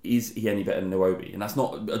he any better than Iwobi? And that's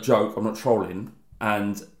not a joke. I'm not trolling.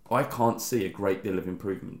 And I can't see a great deal of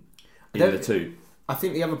improvement in the two. I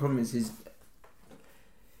think the other problem is his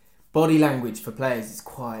body language for players is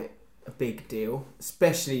quite a big deal,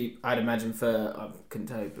 especially I'd imagine for, I couldn't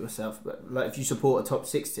tell you myself, but like if you support a top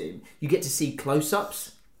 6 team, you get to see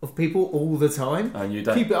close-ups of people all the time. And you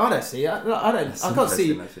don't. I don't see. I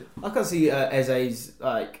can't see Eze's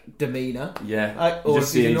like demeanour. Yeah. Or you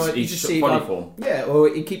just see his body form. Yeah, or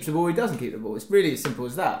he keeps the ball, he doesn't keep the ball. It's really as simple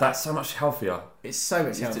as that. That's so much healthier. It's so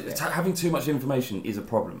much healthier. Having too much information is a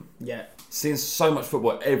problem. Yeah. Seeing so much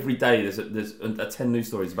football every day, there's 10 news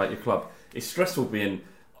stories about your club. It's stressful being.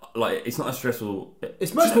 Like, it's not as stressful.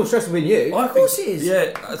 It's much more stressful being you. Of course it is.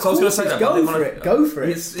 Yeah, so I was going to say that. Go for it.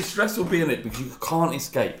 It's stressful being it because you can't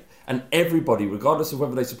escape. And everybody, regardless of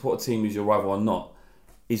whether they support a team who's your rival or not,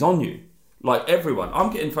 is on you. Like, everyone.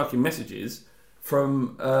 I'm getting fucking messages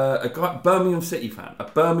from a guy, Birmingham City fan. A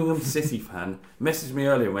Birmingham City fan messaged me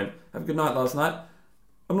earlier and went, "Have a good night last night."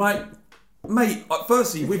 I'm like, mate,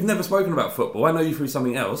 firstly, we've never spoken about football. I know you through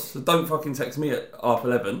something else, so don't fucking text me at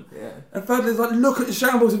 11:30. Yeah. And thirdly, it's like, look at the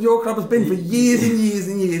shambles of your club has been for years and years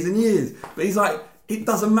and years and years. But he's like, it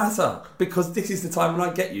doesn't matter because this is the time when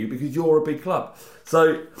I get you because you're a big club.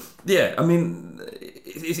 So, yeah, I mean,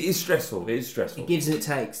 it is stressful. It is stressful. It gives and it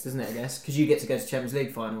takes, doesn't it, I guess? Because you get to go to Champions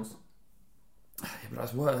League finals. Yeah,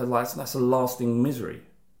 but that's a lasting misery.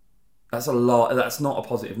 That's not a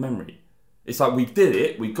positive memory. It's like we did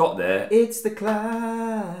it, we got there. It's the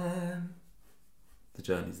climb. The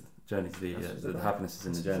journey's the happiness is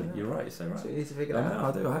in the journey. You're right. You're so right. So you need to figure it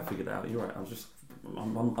out. I do. I have figured it out. You're right. I'm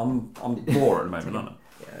poor at the moment, aren't I?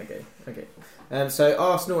 Yeah. Okay. So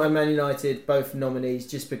Arsenal and Man United both nominees,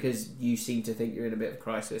 just because you seem to think you're in a bit of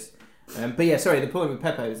crisis. But yeah, sorry. The point with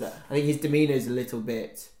Pepe is that I think his demeanour is a little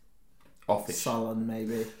bit offish, sullen,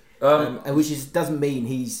 maybe, which doesn't mean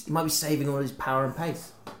he might be saving all his power and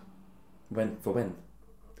pace. When?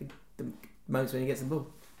 The moments when he gets the ball.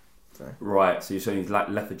 Sorry. Right, so you're showing his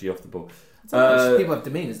lethargy off the ball. People have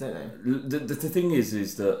demeanours, don't they? The thing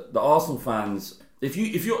is that the Arsenal fans if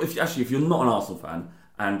you're not an Arsenal fan,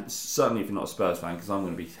 and certainly if you're not a Spurs fan, because I'm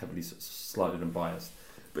going to be heavily slighted and biased,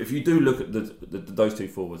 but if you do look at those two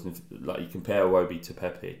forwards, and you compare Iwobi to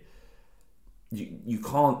Pepe, you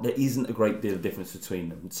can't. There isn't a great deal of difference between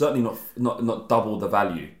them. Certainly not double the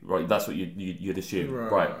value, right? That's what you'd assume,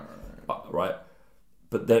 right? But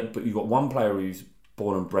you've got one player who's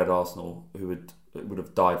born and bred Arsenal, who would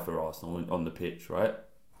have died for Arsenal on the pitch, right?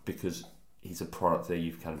 Because he's a product of their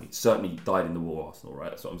youth academy. Certainly died in the war, Arsenal, right?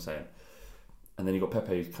 That's what I'm saying. And then you've got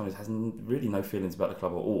Pepe, who kind of has really no feelings about the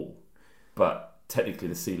club at all. But technically,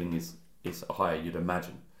 the ceiling is higher, you'd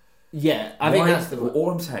imagine. Yeah, I think that's the... All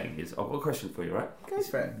I'm saying is, I've got a question for you, right? Go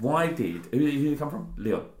for it. Why did... Who did you come from?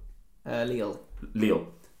 Lille. Lille.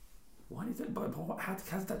 Why did how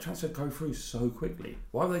did that transfer go through so quickly?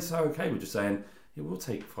 Why were they so okay with just saying, yeah, we'll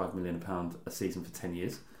take £5 million a season for 10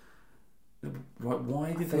 years? Right,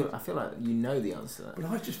 why did they... I feel like you know the answer to that. But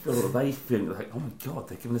I just feel that they think like, oh my God,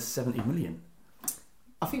 they're giving us 70 million.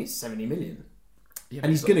 I think it's 70 million. Yeah,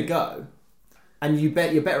 and he's going to go. And you're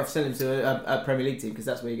better off selling him to a Premier League team because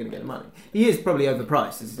that's where you're going to get the money. He is probably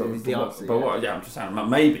overpriced, is the answer. But I'm just saying,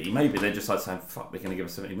 maybe they're just like saying, fuck, they're going to give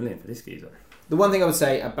us 70 million for this geezer. The one thing I would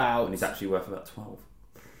say about... And he's actually worth about 12.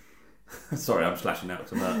 Sorry, I'm slashing out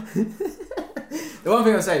because I'm The one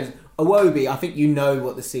thing I would say is, Iwobi, I think you know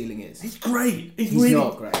what the ceiling is. He's great. He's really,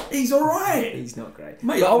 not great. He's alright. He's not great.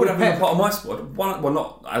 Mate, I would have him part of my squad. Well,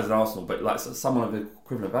 not as an Arsenal, but like someone of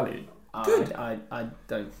equivalent value. Good. I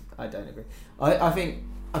don't agree. I think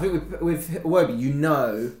with Iwobi, you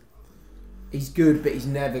know, he's good, but he's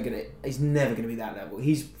never gonna be that level.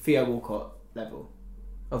 He's Theo Walcott level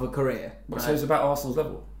of a career. Right? So it's about Arsenal's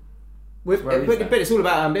level. But it's all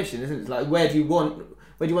about ambition, isn't it? It's like where do you want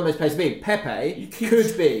those players to be? Pepe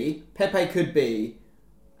could be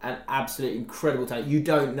an absolute incredible talent. You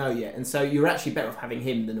don't know yet, and so you're actually better off having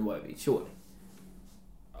him than Iwobi, surely.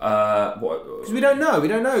 Because we don't know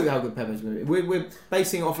how good Pepe's going to be. We're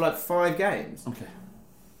basing it off like 5 games. Okay,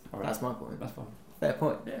 all right. That's my point. That's fine. Fair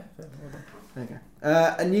point. Yeah. Fair. Okay.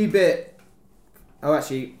 A new bit. Oh,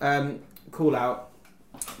 actually, call out.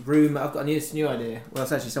 Room. I've got a new idea. Well,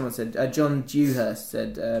 it's actually someone said. John Dewhurst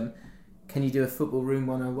said, "Can you do a football room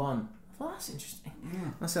 101?" I thought that's interesting.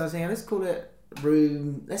 Yeah. So I was thinking, let's call it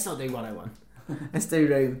room. Let's not do 101. Let's do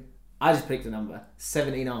room. I just picked a number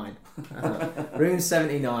 79. Room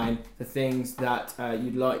 79 for things that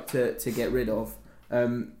you'd like to get rid of.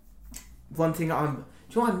 One thing do you know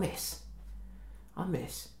what I miss? I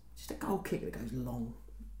miss just a goal kick that goes long.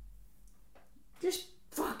 Just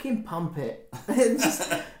fucking pump it.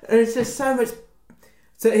 It's just so much.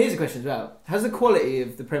 So here's a question as well: has the quality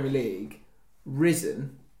of the Premier League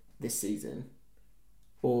risen this season,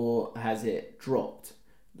 or has it dropped?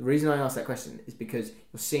 The reason I ask that question is because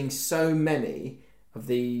you're seeing so many of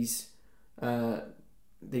these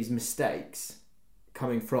mistakes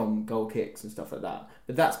coming from goal kicks and stuff like that.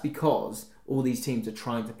 But that's because all these teams are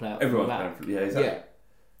trying to play out. Everyone's playing for, yeah, exactly. Yeah.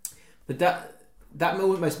 But that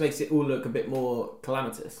almost makes it all look a bit more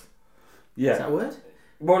calamitous. Yeah. Is that a word?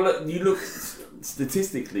 Well, look, you look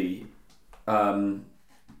statistically,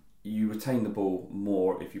 you retain the ball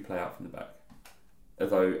more if you play out from the back.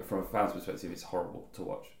 Although from a fan's perspective, it's horrible to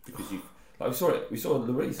watch because we saw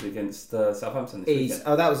Lloris against Southampton this weekend.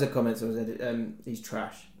 Oh, that was a comment. So he's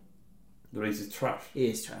trash. Lloris is trash. He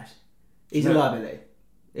is trash. He's a liability.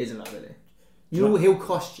 He'll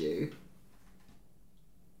cost you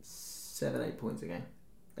 7-8 points a game.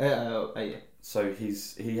 Yeah. So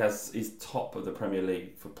he's top of the Premier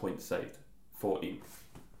League for points saved, 14.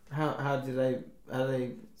 How do they?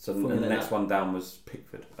 So the next one down was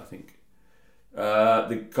Pickford, I think.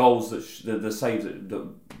 The goals the saves that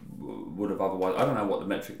would have otherwise, I don't know what the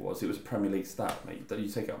metric was. It was a Premier League stat, mate. Don't you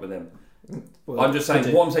take it up with them? Well, I'm just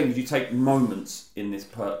saying. What I'm saying is, you take moments in this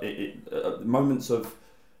moments of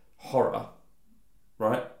horror,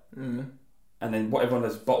 right? Mm. And then what everyone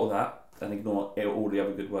does, bottle that and ignore all the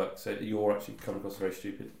other good work. So you're actually coming across very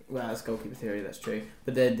stupid. Well, that's goalkeeper theory. That's true.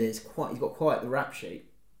 But then he's got quite the rap sheet.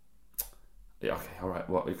 Yeah. Okay. All right.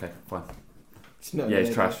 Well. Okay. Fine.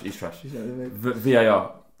 He's trash. He's trash.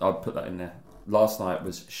 VAR, I'll put that in there. Last night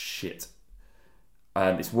was shit.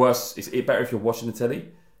 And it's worse. It's better if you're watching the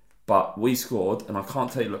telly. But we scored, and I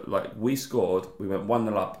can't tell you, we scored, we went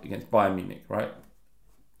 1-0 up against Bayern Munich, right?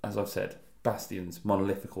 As I've said, bastions,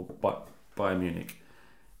 monolithical Bayern Munich.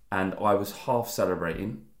 And I was half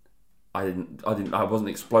celebrating. I wasn't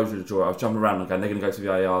explosion of joy. I was jumping around and going, they're going to go to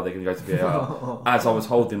VAR, they're going to go to VAR. As I was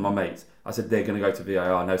holding my mates, I said, they're going to go to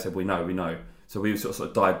VAR. And they said, we know. So we sort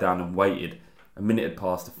of died down and waited. A minute had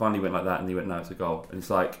passed. It finally went like that, and he went, no, it's a goal. And it's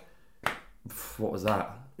like, what was that?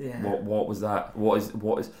 Yeah. What was that? What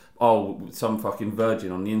is? Oh, some fucking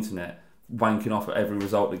virgin on the internet wanking off at every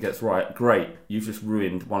result that gets right. Great, you've just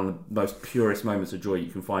ruined one of the most purest moments of joy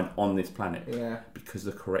you can find on this planet. Yeah. Because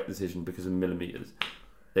of the correct decision, because of millimeters.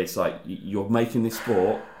 It's like you're making this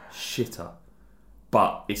sport shitter,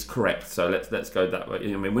 but it's correct. So let's go that way.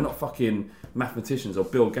 I mean, we're not fucking mathematicians or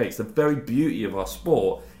Bill Gates. The very beauty of our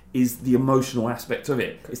sport is the emotional aspect of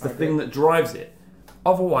it. It's the thing that drives it.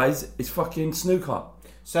 Otherwise, it's fucking snooker.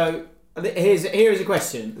 So here's a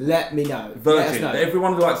question. Let me know. Virgin.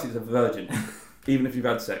 Everyone who likes it is a virgin, even if you've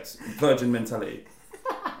had sex. Virgin mentality.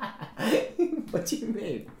 What do you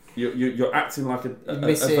mean? You're acting like a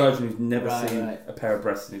virgin who's never seen a pair of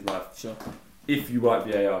breasts in his life. Sure. If you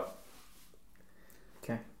like VAR.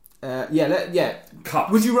 Okay. Yeah.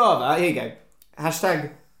 Cut. Would you rather? Here you go.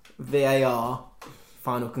 Hashtag VAR.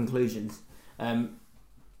 Final conclusions.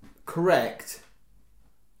 Correct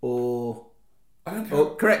or I don't care.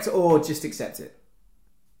 or correct or just accept it.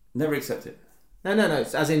 Never accept it. No.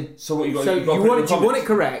 It's as in. So what you got? So you want it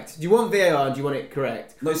correct? Do you want VAR? Do you want it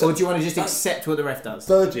correct? No, or do you want to just accept what the ref does?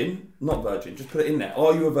 Virgin, not virgin. Just put it in there.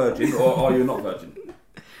 Are you a virgin or are you not virgin?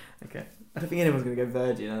 Okay. I don't think anyone's going to go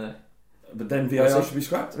virgin, are they? But then VAR should be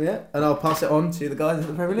scrapped. Yeah, and I'll pass it on to the guys at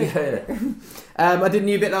the Premier League. Yeah. I did a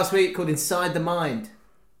new bit last week called Inside the Mind.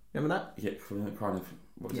 Remember that? Yeah, kind of.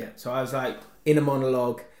 What was it? So I was like, in a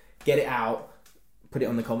monologue, get it out, put it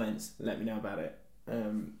on the comments, let me know about it.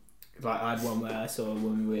 Like I had one where I saw a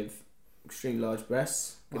woman with extremely large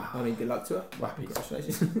breasts. Wow. I mean, good luck to her.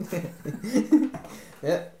 Congratulations.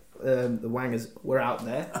 Yeah. The wangers were out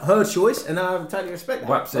there. Her choice, and I totally respect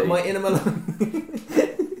that. But my inner monologue.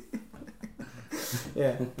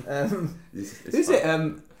 Yeah. Who's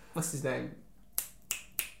it? What's his name?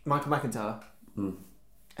 Michael McIntyre.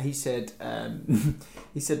 He said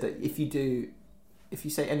that if you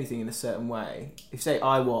say anything in a certain way, if you say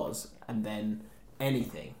I was and then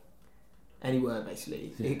anything, any word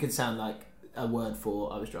basically, it could sound like a word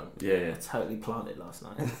for I was drunk. Yeah. I totally planted last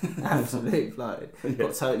night. Absolutely planted.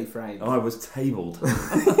 Got totally framed. I was tabled.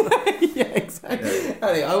 Yeah, exactly.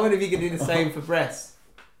 Yeah. I wonder if you could do the same for breasts.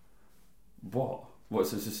 What?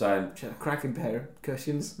 What's it just saying? A cracking pair of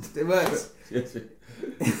cushions. It works.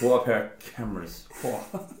 What a pair of cameras.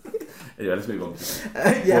 Anyway, let's move on.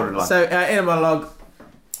 So in a monologue,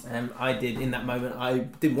 I did in that moment. I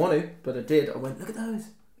didn't want to, but I did. I went, look at those.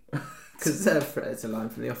 Because it's a line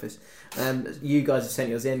from The Office. You guys have sent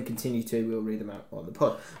yours in. Continue to. We'll read them out on the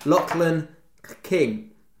pod. Lachlan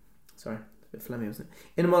King. Sorry, it's a bit phlegmy, wasn't it?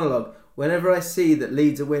 In a monologue, whenever I see that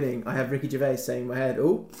Leeds are winning, I have Ricky Gervais saying in my head,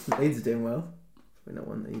 "Oh, Leeds are doing well." Probably not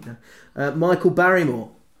one that you know. Michael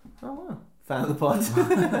Barrymore. Oh wow, fan of the pod.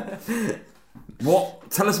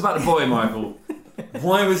 What? Tell us about the boy, Michael.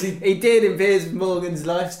 Why was he? He did in Piers Morgan's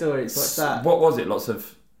life stories. What's that? What was it? Lots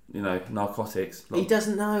of, narcotics. He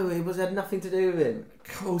doesn't know. It had nothing to do with him. Of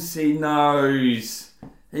course he knows.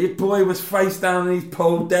 His boy was face down in his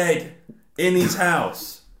pool dead in his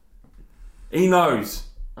house. He knows.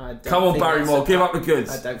 Come on, Barrymore, give up the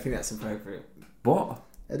goods. I don't think that's appropriate. What?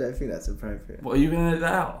 I don't think that's appropriate. What, are you going to edit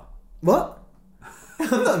that out? What?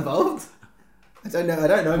 I'm not involved. I don't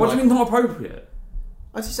know. What do you mean not appropriate?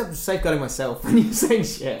 I just am safeguarding myself when you're saying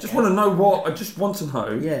shit. I just want to know what. I just want to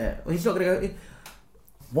know. Yeah. Well, he's not going to go.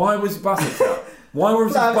 Why was his buttocks out? Why were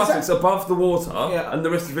his buttocks above the water and the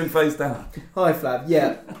rest of him face down? Hi, Flav.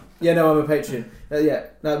 Yeah. Yeah, no, I'm a patron.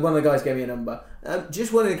 No, one of the guys gave me a number.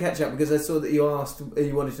 Just wanted to catch up because I saw that you asked,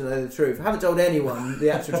 you wanted to know the truth. I haven't told anyone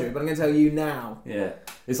the actual truth, but I'm going to tell you now. Yeah.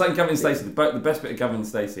 It's like Gavin Stacey. The best bit of Gavin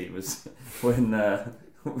Stacey was when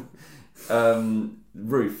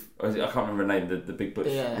Ruth, I can't remember her name, the big butch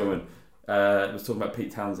woman, was talking about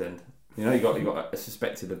Pete Townsend. You know, he got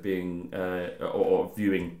suspected of being or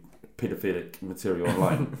viewing paedophilic material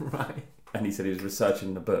online. Right. And he said he was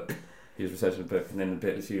researching the book. And then the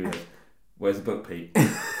bit was you. Where's the book, Pete?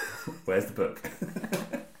 Where's the book?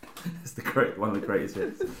 It's one of the greatest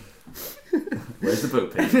hits. Where's the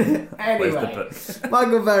book, Pete? Anyway, where's the book?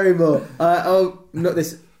 Michael Barrymore. Not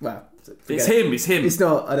this. Well, it's him. It's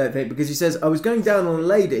not. I don't think, because he says I was going down on a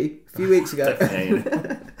lady a few weeks ago,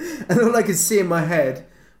 and all I could see in my head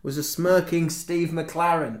was a smirking Steve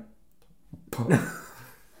McLaren.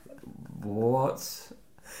 What?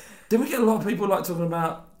 Did we get a lot of people talking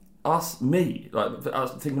about me,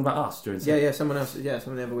 us thinking about us during? Yeah. Someone else. Yeah,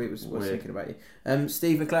 someone the other week was thinking about you.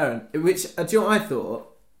 Steve McLaren. Which do you know what I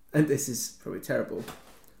thought? And this is probably terrible.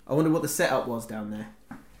 I wonder what the setup was down there.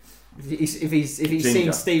 If he's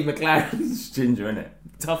seen Steve McLaren. It's ginger, isn't it?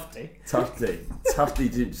 Tufty,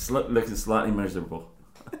 just looking slightly miserable.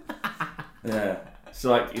 Yeah, it's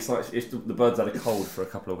like the birds had a cold for a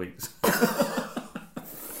couple of weeks.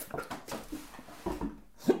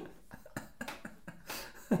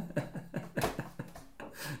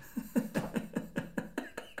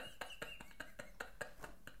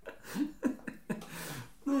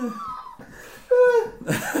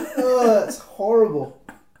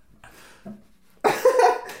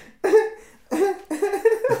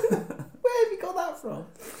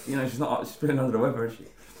 she's not. She's feeling under the weather, is she?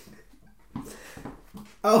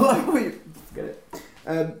 Oh, forget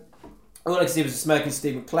it. All I could see was a smirking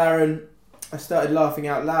Steve McLaren. I started laughing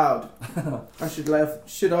out loud.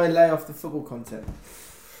 Should I lay off the football content?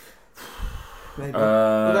 Maybe.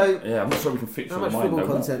 I'm not sure we can fix how your much mind. Football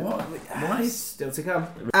Though. content? What? Still to come.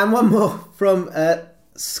 And one more from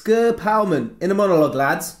Skur Palman. In a monologue,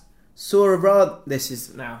 lads. Saw a rather... Is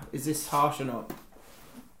this harsh or not?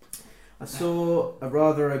 I saw a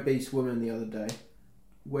rather obese woman the other day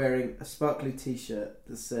wearing a sparkly t-shirt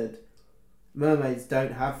that said, "Mermaids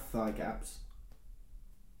don't have thigh gaps."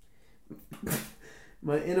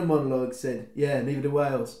 My inner monologue said, "Yeah, neither do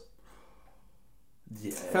whales."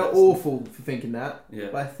 Yeah, felt awful for thinking that, yeah.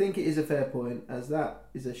 But I think it is a fair point, as that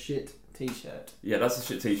is a shit t-shirt. Yeah, that's a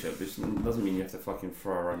shit t-shirt, which doesn't mean you have to fucking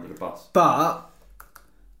throw her under the bus. But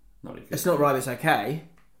not really it's not right, it's okay,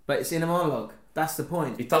 but it's in a monologue. That's the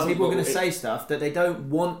point. People are going to say stuff that they don't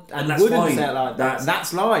want and wouldn't fine. say it like that.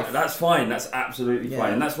 That's life. That's fine. That's absolutely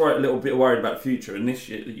fine. And that's why I'm a little bit worried about the future and this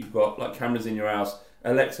shit that you've got, like cameras in your house,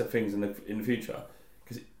 Alexa things in the future.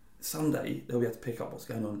 Because someday they'll be able to pick up what's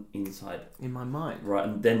going on inside. In my mind. Right,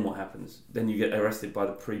 and then what happens? Then you get arrested by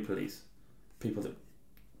the pre-police. People that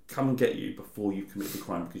come and get you before you commit the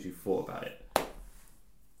crime because you thought about it.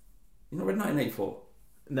 You not read 1984?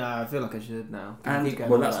 No, I feel like I should now. And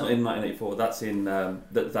well, that's not in 1984. That's in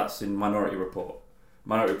that's in Minority Report.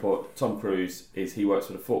 Minority Report. Tom Cruise he works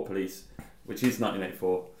for the Fort Police, which is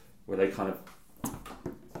 1984, where they kind of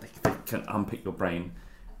they can unpick your brain,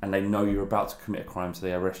 and they know you're about to commit a crime, so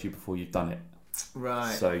they arrest you before you've done it.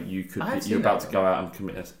 Right. So you're about to go out and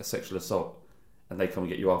commit a sexual assault, and they come and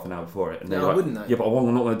get you half an hour before it. And no, wouldn't they? Yeah, but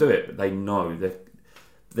I'm not going to do it. But they know.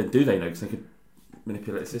 Then do they know? Because they could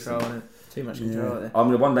manipulate the system. Too much control there. I'm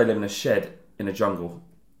going to one day live in a shed in a jungle,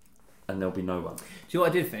 and there'll be no one. Do you know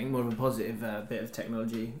what I did think? More of a positive bit of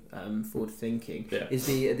technology, forward thinking, is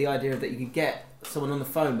the idea that you could get someone on the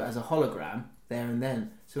phone but as a hologram there and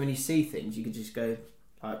then. So when you see things, you could just go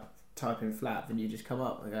like type in Flav, and you just come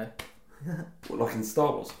up and go. What, like in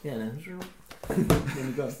Star Wars? Yeah, no. Then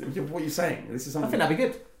you go. What are you saying? This is something. I think that'd be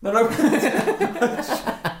good. No.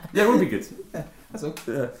 Yeah, it would be good. Yeah, that's all.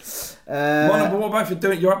 Yeah. But what about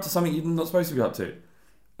if you're up to something you're not supposed to be up to,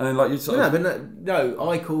 and then like you sort of no,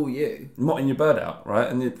 I call you motting your bird out, right?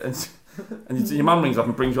 And your mum rings up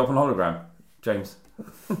and brings you up on hologram, James.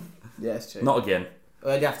 Yeah, it's true. Not again.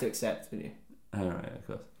 Well, you'd have to accept, wouldn't you? Oh, right, of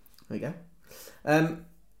course. There you go.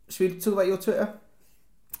 Should we talk about your Twitter?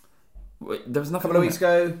 Wait, there was nothing. A couple of weeks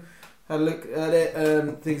ago. Had a look at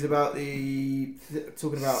it. Things about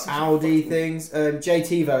talking about Audi things.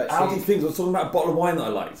 JTvo. Audi things. I was talking about a bottle of wine that I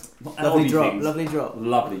liked. Not lovely Audi drop. things. Lovely drop.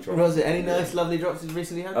 Lovely drop. What was it? Any nice lovely drops you've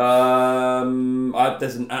recently had?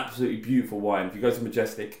 There's an absolutely beautiful wine. If you go to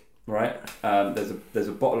Majestic, right? There's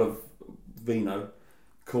a bottle of vino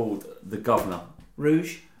called the Governor.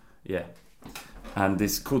 Rouge. Yeah. And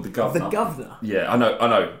it's called the Governor. The Governor. Yeah, I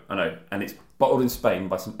know. And it's bottled in Spain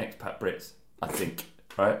by some expat Brits, I think.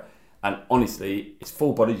 Right? And honestly, it's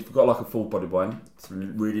full bodied. You've got like a full bodied wine. It's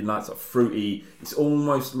really nice, like fruity. It's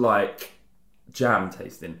almost like jam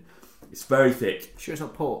tasting. It's very thick. Sure, it's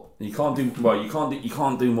not port. And you can't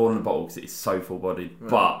do more than a bottle because it's so full bodied. Right.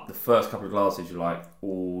 But the first couple of glasses, you're like,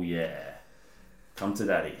 oh yeah, come to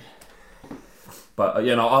daddy. But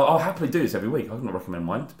I'll happily do this every week. I can recommend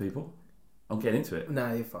wine to people. I'm getting into it.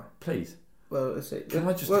 No, you're fine. Please. Well, let's see. Can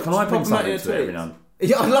I bring something to it every now and then?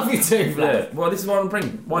 Yeah, I'd love you to, Flav. Yeah. Well, this is what I'm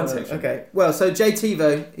bringing. Wine section. Okay. Well, so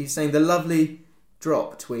JTvo, he's saying the lovely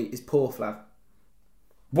drop tweet is poor, Flav.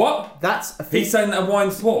 What? He's saying that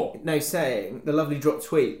wine's poor? No, saying the lovely drop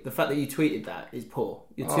tweet, the fact that you tweeted that is poor.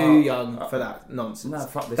 You're too young for that nonsense. No,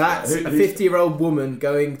 fuck this. That's a 50-year-old woman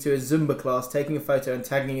going to a Zumba class, taking a photo and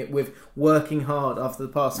tagging it with working hard after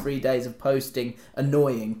the past 3 days of posting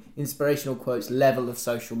annoying, inspirational quotes level of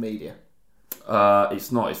social media.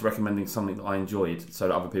 It's not. It's recommending something that I enjoyed so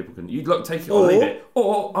that other people can. You'd look, take it or leave it,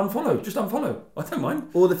 or unfollow. Just unfollow. I don't mind.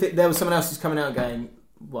 Or there was someone else who's coming out going,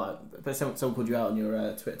 "What?" But someone called you out on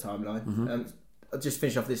your Twitter timeline. Mm-hmm. I'll just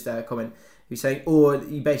finish off this comment. Who's saying, or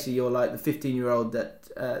you're like the 15-year-old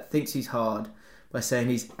that thinks he's hard by saying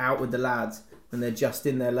he's out with the lads when they're just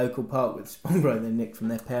in their local park with Spongro they nicked from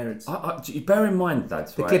their parents. You bear in mind,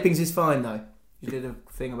 lads. The clippings is fine though. You did a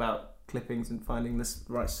thing about clippings and finding the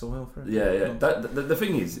right soil for it. Yeah. The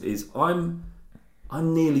thing is I'm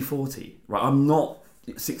nearly 40, right? I'm not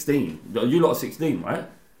 16. You lot are 16, right?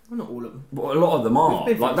 Well, not all of them. Well, a lot of them are.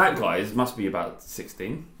 Like that guy must be about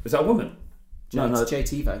 16. Is that a woman? No, it's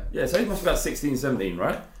JTvo. Yeah, so he must be about 16, 17,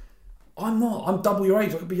 right? I'm not. I'm double your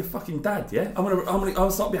age. I could be your fucking dad, yeah? I'm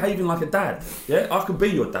gonna start behaving like a dad, yeah? I could be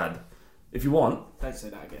your dad. If you want. Don't say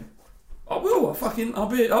that again. I will.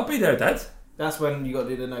 I'll be there, Dad. That's when you got to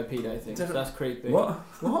do the no pedo thing. So that's creepy. What?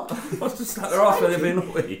 What's just slap their ass when they're being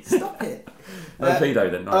naughty? Stop it. No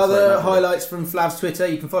pedo then. Nice. Other highlights from Flav's Twitter.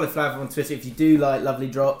 You can follow Flav on Twitter if you do like lovely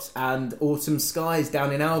drops and autumn skies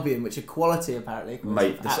down in Albion, which are quality apparently.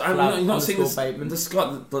 Mate, you're not seeing the sky.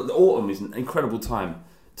 The autumn is an incredible time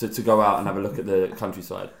to go out and have a look at the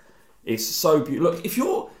countryside. It's so beautiful. Look, if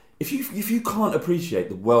you can't appreciate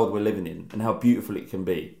the world we're living in and how beautiful it can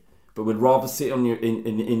be, but would rather sit on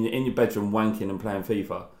in your bedroom wanking and playing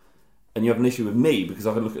FIFA, and you have an issue with me because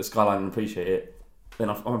I can look at the skyline and appreciate it, then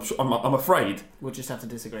I'm afraid we'll just have to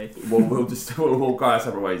disagree. We'll go our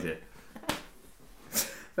separate ways here.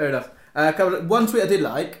 Fair enough. One tweet I did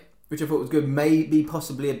like, which I thought was good, maybe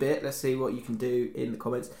possibly a bit. Let's see what you can do in the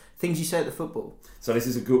comments. Things you say at the football. So this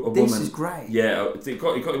is a woman. This is great. Yeah, it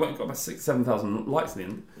got about 6,000-7,000 likes in the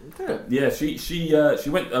end. Yeah. Yeah, she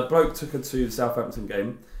went. A bloke took her to the Southampton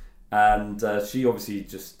game, and she obviously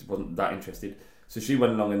just wasn't that interested. So she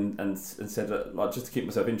went along and said, like, just to keep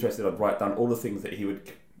myself interested, I'd write down all the things that he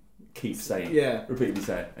would keep saying, repeatedly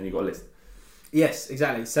saying, and you got a list. Yes,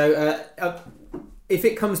 exactly. So if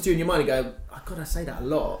it comes to you in your mind, you go, oh, God, I say that a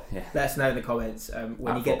lot. Yeah. Let us know in the comments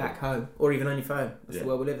when you get back home, or even on your phone. That's the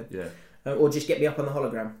world we live in. Yeah. Or just get me up on the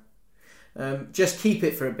hologram. Just keep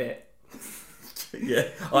it for a bit. Yeah,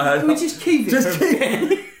 we just keep it for a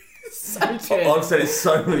bit. So true. I've said it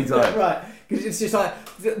so many times. Right, because it's just like,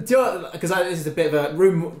 because this is a bit of a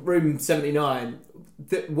room 79.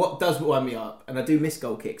 What does wind me up, and I do miss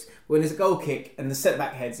goal kicks. When there's a goal kick and the centre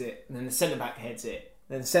back heads it, and then the centre back heads it,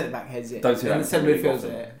 then the centre back heads it, and then the centre midfields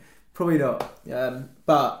it. Probably not.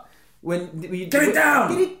 But when you get it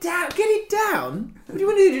down, get it down. What do you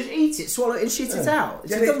want to do? Just eat it, swallow it, and shit it out. It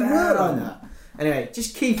just doesn't work like that. Anyway,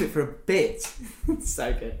 just keep it for a bit.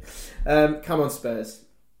 So good. Come on, Spurs.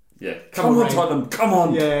 Yeah. Come on, Tottenham. Come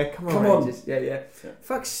on. Yeah, come on. Rangers. Yeah.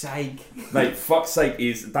 Fuck's sake. Mate, fuck's sake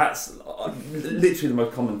that's literally the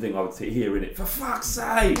most common thing I would hear in it. For fuck's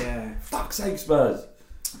sake. Yeah. Fuck's sake, Spurs.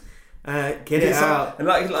 Get it out. And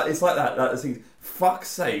it's like that. That thing. Fuck's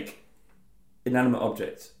sake, inanimate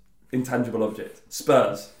objects. Intangible object.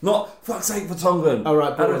 Spurs. Not fuck's sake for Tongan. Oh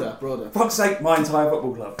right, broader. Fuck's sake, my entire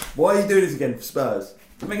football club. Why are you doing this again for Spurs?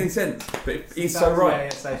 Doesn't make any sense. But he's so right. Yeah,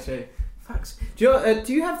 so true. Facts. Do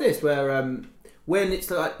you have this where when it's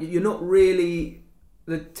like you're not really,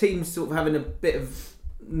 the team's sort of having a bit of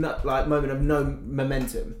moment of no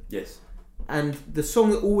momentum. Yes. And the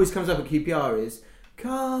song that always comes up at QPR is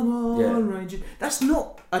 "Come on, Rangers." That's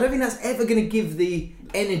not. I don't think that's ever going to give the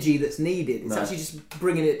energy that's needed. It's actually just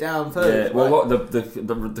bringing it down further. Yeah. Well, what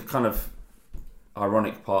the kind of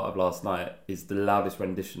ironic part of last night is the loudest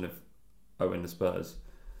rendition of "Owen the Spurs"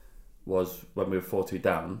 was when we were 4-2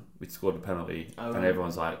 down. We scored a penalty, and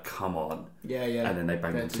everyone's like, "Come on!" Yeah. And then they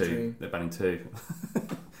banged two. They're banging two.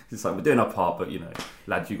 It's like, we're doing our part, but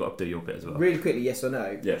lads, you got to do your bit as well. Really quickly, yes or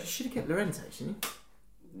no? Yeah. You should have kept Llorente, shouldn't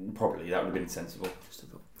you? Probably, that would have been sensible.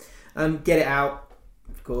 Get it out,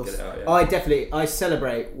 of course. Get it out, yeah. I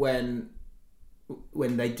celebrate when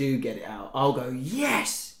they do get it out. I'll go,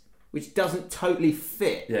 yes! Which doesn't totally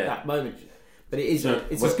fit that moment. But it is.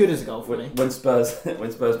 It's as good as a goal for me. When Spurs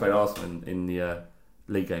played Arsenal in the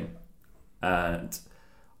league game, and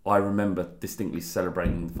I remember distinctly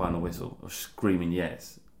celebrating the final whistle, I was screaming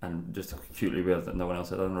yes, and just acutely realised that no one else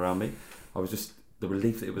had done around me. I was just the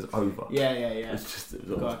relief that it was over. Yeah. It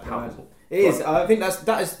was palpable. It is. I think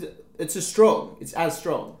it's as strong. It's as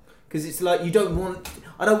strong. Because it's like I don't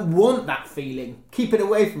want that feeling. Keep it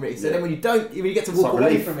away from me. So then when you get to walk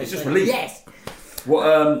away from it, it's just relief. Yes. What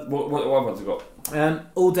other ones have got?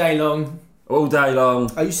 All day long. All day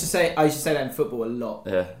long. I used to say that in football a lot.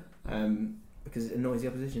 Yeah. Because it annoys the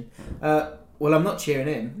opposition. Well, I'm not cheering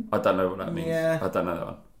him. I don't know what that means. Yeah. I don't know that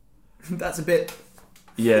one. That's a bit.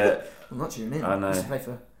 Yeah. I'm not cheering him. I know. I used to play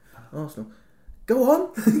for Arsenal. Go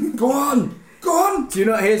on. Go on. Do you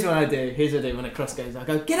know what? Here's what I do. When a cross goes, I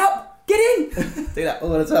go, get up, get in. Do that all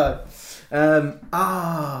the time.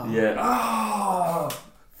 Yeah.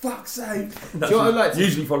 Fuck's sake. That's what I'd like to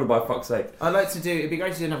usually followed by fuck's sake. I'd like to do. It'd be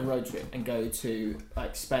great to do another road trip and go to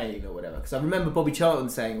Spain or whatever. Because I remember Bobby Charlton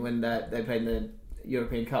saying when they played in the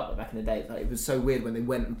European Cup back in the day, it was so weird when they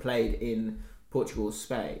went and played in Portugal or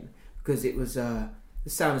Spain because it was the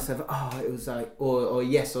sound of stuff. It was like or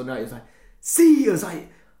yes or no. It was like see. It was like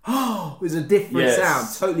it was a different sound,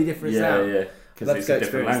 totally different sound. Yeah. Because it's a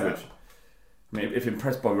different language. That. I mean, if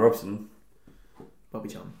impressed Bobby Robson, Bobby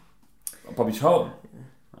Charlton. Yeah.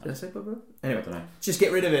 Did I say Bobby? Anyway, I don't know. Just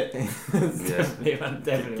get rid of it.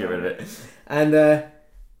 Definitely get rid of it. And they're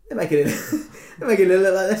making it look like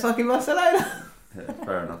they're fucking Barcelona. Yeah,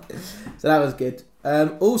 fair enough. So that was good.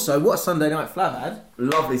 Also, what a Sunday night Flav had.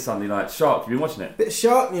 Lovely Sunday night. Shark, you've been watching it? Bit of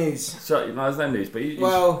shark news. Shark, no, there's no news, but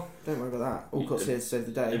well, don't worry about that. Allcott's here to save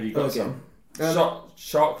the day. Have you got some?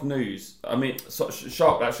 Shark news. I mean,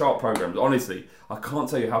 shark programs. Honestly, I can't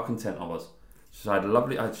tell you how content I was. She had a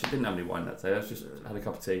lovely. She didn't have any wine that day. I just had a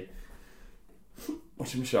cup of tea,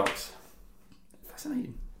 watching the sharks.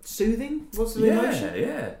 Fascinating. Soothing. What's the emotion?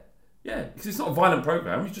 Yeah. Because it's not a violent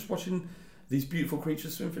program. You're just watching these beautiful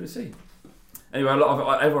creatures swim through the sea. Anyway,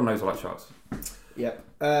 everyone knows I like sharks.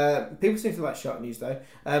 Yep. People seem to like shark news though.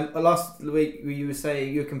 Last week you were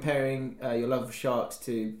saying you were comparing your love for sharks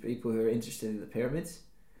to people who are interested in the pyramids.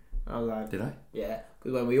 I was like, did I? Yeah,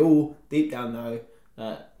 because when we all deep down know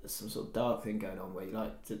there's some sort of dark thing going on where you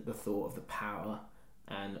like the thought of the power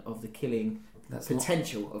and of the killing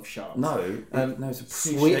potential of sharks. No, it's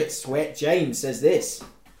a Sweat James says this.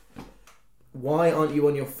 Why aren't you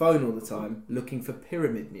on your phone all the time looking for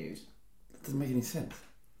pyramid news? It doesn't make any sense.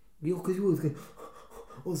 Because you're always going,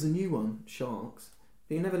 what's the new one? Sharks.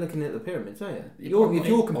 But you're never looking at the pyramids, are you? If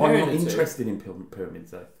you're comparing, I'm not interested in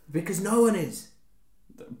pyramids though. Because no one is.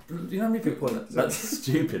 You know how many people? That's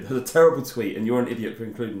stupid. That's a terrible tweet, and you're an idiot for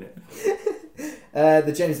including it.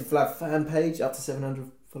 The James and Flav fan page, up to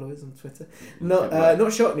 700 followers on Twitter.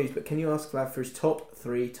 Not shark news, but can you ask Flav for his top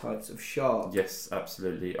 3 types of shark? Yes,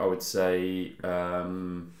 absolutely. I would say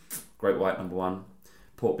great white number 1,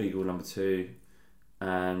 port beagle number 2,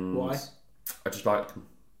 and why? I just like them.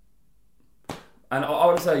 And I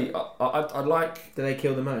would say I like. Do they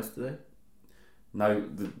kill the most? Do they? No,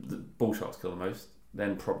 the bull sharks kill the most.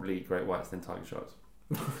 Then probably great whites, then tiger sharks.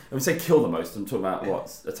 I would say kill the most. I'm talking about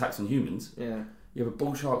attacks on humans. Yeah. Yeah, but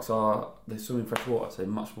bull sharks they swim in fresh water, so they're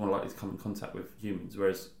much more likely to come in contact with humans.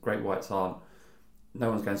 Whereas great whites aren't. No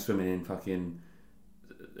one's going swimming in fucking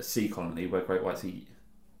a sea colony where great whites eat.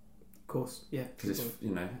 Of course, yeah. Because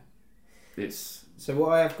it's. So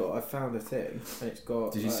what I have got, I found a thing, and it's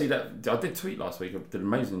got. Did you see that? I did tweet last week. I did an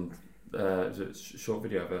amazing short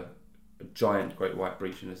video of a giant great white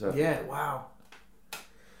breaching a surf. Yeah, wow.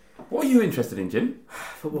 What are you interested in, Jim?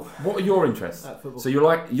 Football. What are your interests? Football. So you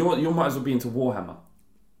might as well be into Warhammer.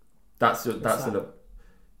 That's like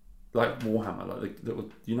Warhammer, like the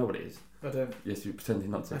you know what it is. I don't. Yes, you're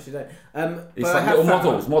pretending not to. Actually, don't. It's like little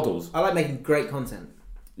models. I like making great content.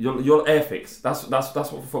 You're Airfix. That's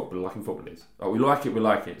what football like in football is. Like, we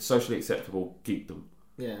like it. Socially acceptable. Keep them.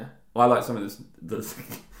 Yeah. I like something that's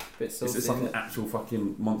it's like an actual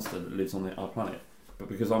fucking monster that lives on our planet. But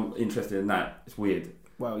because I'm interested in that, it's weird.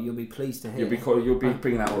 Well, you'll be pleased to hear. You'll be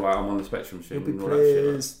bringing that all like I'm on the spectrum shit. You'll be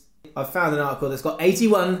pleased. I found an article that's got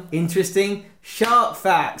 81 interesting shark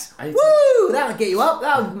facts. 80. Woo! That'll get you up.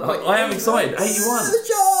 I am excited. 81. The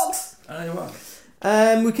sharks.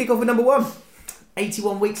 81. We kick off with number 1.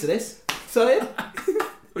 81 weeks of this. So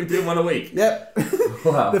we're doing one a week. Yep.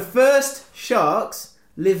 Wow. The first sharks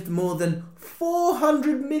lived more than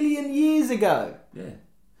 400 million years ago. Yeah.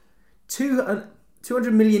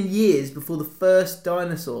 200 million years before the first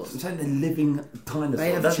dinosaurs. I'm saying they're living dinosaurs.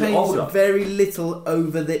 They have changed very little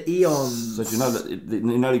over the eons. So do you know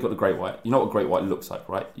that you've got the great white? You know what a great white looks like,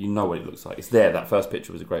 right? You know what it looks like. It's there. That first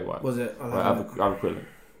picture was a great white. Was it? Right, I have equivalent.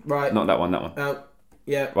 Right. Not that one. That one.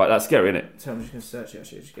 Yeah. Right, that's scary, isn't it? So I'm just going to search it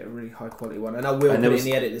actually, just get a really high quality one, and I will put it in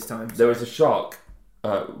the edit this time. There was a shark,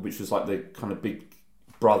 which was like the kind of big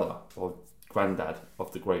brother or granddad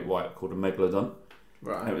of the great white, called a megalodon.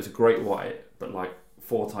 Right. And it was a great white, but like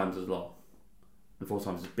 4 times as long and 4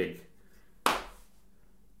 times as big.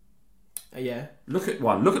 Yeah. Look at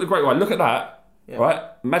one. Look at the great white. Look at that. Yeah. Right.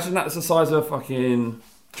 Imagine that's the size of a fucking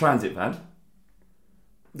transit van.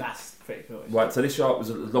 That's pretty cool. Right. So this shark was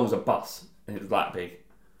as long as a bus, and it was that big.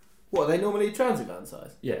 What, are they normally transit van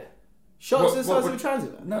size? Yeah. Sharks are the size of a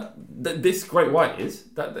transit van? No, this great white is.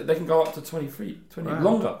 That they can go up to 20 feet,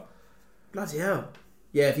 longer. Bloody hell.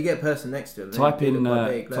 Yeah, if you get a person next to them, type in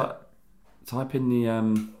the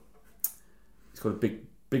it's called a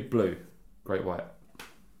big blue great white.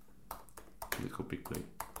 It's called big blue.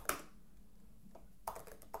 How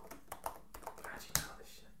do you know this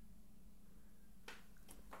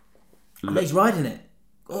shit? He's riding it.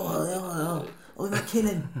 Oh, they're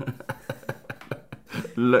killing.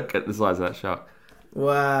 Look at the size of that shark.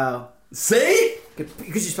 Wow. See?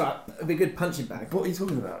 Because it's like it'd be a good punching bag. What are you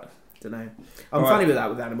talking about? Don't know. I'm funny with that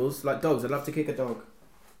with animals, like dogs. I'd love to kick a dog.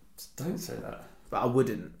 Don't say that. But I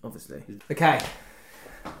wouldn't, obviously. Okay.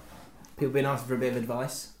 People been asking for a bit of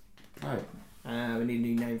advice. Right. We need a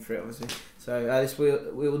new name for it, obviously. So this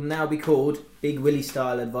will now be called Big Willy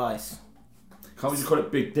Style Advice. Can't we just call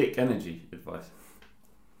it Big Dick Energy Advice?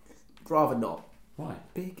 Rather not. Why?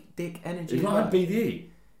 Big Dick Energy. You've not had BDE.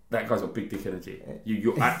 that guy's got big dick energy.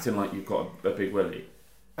 You're acting like you've got a big willy.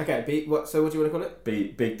 Okay, so what do you want to call it?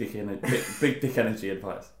 Big dick energy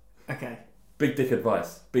advice. Okay. Big dick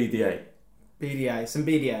advice. BDA. BDA. Some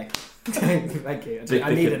BDA. Thank you.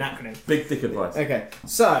 I need an acronym. Big dick advice. Okay.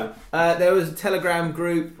 So, there was a Telegram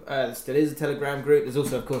group. There still is a Telegram group. There's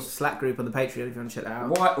also, of course, a Slack group on the Patreon if you want to check that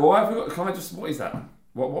out. Why have we got... Can I just... What is that?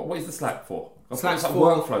 What is the Slack for? Slack's like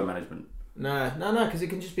for... workflow management. No, because it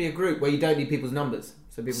can just be a group where you don't need people's numbers.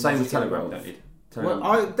 So people Same with Telegram, you don't need.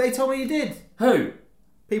 Well, they told me you did. Who?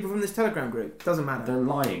 People from this Telegram group. Doesn't matter. They're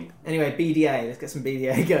lying. Anyway, BDA. Let's get some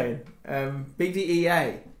BDA going.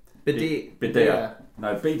 BDEA. BDA.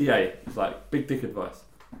 No, BDA. It's like big dick advice.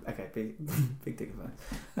 Okay, big dick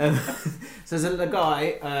advice. So there's a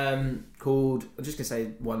guy called, I'm just going to say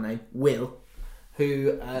one name, Will,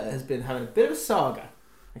 who has been having a bit of a saga.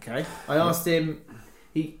 Okay? I asked him,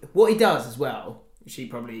 what he does as well, she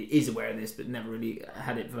probably is aware of this but never really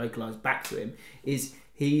had it vocalised back to him, is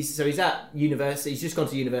he's at university, he's just gone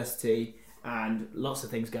to university and lots of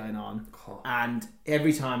things going on. And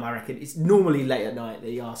every time, I reckon, it's normally late at night that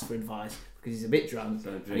he asks for advice because he's a bit drunk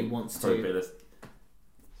and he wants to... As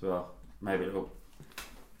well, maybe a little...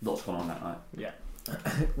 Lots gone on that night. Yeah.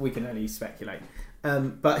 We can only speculate.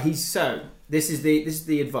 But this is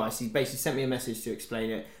the advice. He basically sent me a message to explain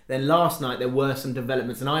it. Then last night there were some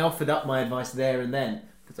developments and I offered up my advice there and then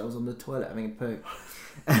because I was on the toilet having a poo.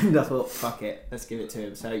 And I thought, fuck it, let's give it to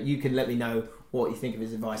him. So you can let me know what you think of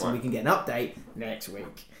his advice and we can get an update next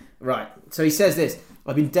week. Right, so he says this: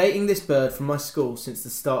 I've been dating this bird from my school since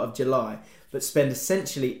the start of July, but spend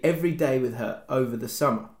essentially every day with her over the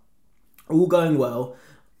summer. All going well.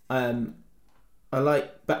 And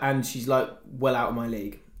she's like well out of my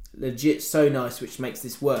league. Legit so nice, which makes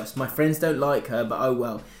this worse. My friends don't like her, but oh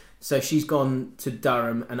well. So she's gone to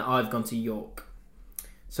Durham and I've gone to York.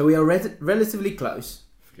 So we are relatively close,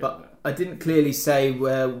 but I didn't clearly say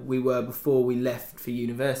where we were before we left for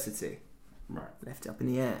university. Right. Left it up in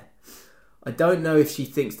the air. I don't know if she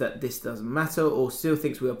thinks that this doesn't matter or still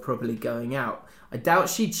thinks we are probably going out. I doubt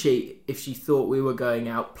she'd cheat if she thought we were going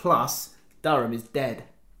out. Plus, Durham is dead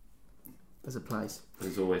as a place.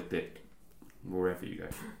 There's always dick wherever you go.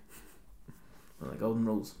 Well, the golden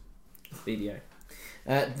rules. BDO.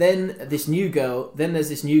 Then there's this new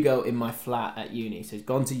girl in my flat at uni. So he's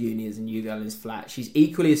gone to uni as a new girl in his flat. She's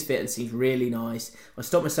equally as fit and seems really nice. I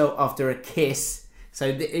stopped myself after a kiss.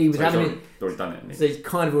 So he was having already done it. So he's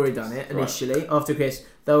kind of already done it initially after a kiss.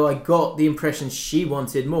 Though I got the impression she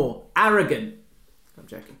wanted more. Arrogant. I'm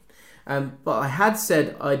joking. But I had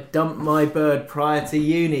said I'd dumped my bird prior to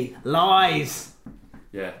uni. Lies.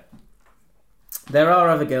 Yeah. There are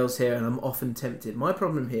other girls here and I'm often tempted. My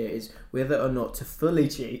problem here is whether or not to fully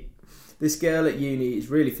cheat. This girl at uni is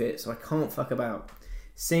really fit, so I can't fuck about.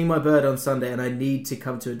 Seeing my bird on Sunday and I need to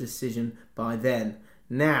come to a decision by then.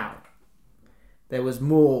 Now, there was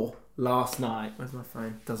more last night. Where's my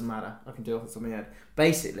phone? Doesn't matter. I can do it off the top of my head.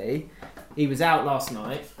 Basically, he was out last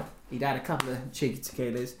night. He'd had a couple of cheeky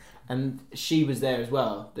tequilas and she was there as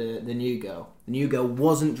well, the new girl. The new girl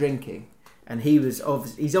wasn't drinking. And he's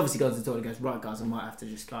obviously gone to the toilet and goes, right guys, I might have to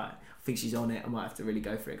just I think she's on it, I might have to really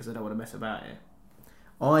go for it because I don't want to mess about it.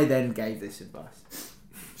 I then gave this advice.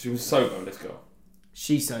 She was sober, this girl.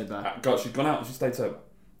 She's sober. God, she's gone out and she stayed sober.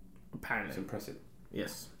 Apparently. It's impressive.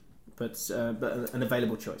 Yes. But an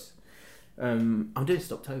available choice. I'm doing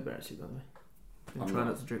Stoptober actually, by the way. I'm trying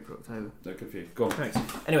not to drink for October. No, confused. Go on. Thanks.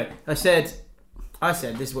 Anyway, I said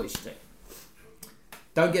this is what you should do.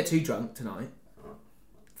 Don't get too drunk tonight.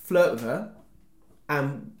 Flirt with her,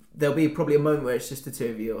 and there'll be probably a moment where it's just the two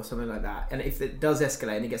of you or something like that. And if it does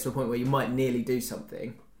escalate and it gets to a point where you might nearly do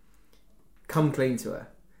something, come clean to her.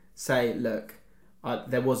 Say, look,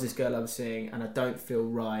 there was this girl I was seeing, and I don't feel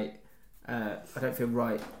right. I don't feel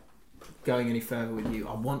right going any further with you.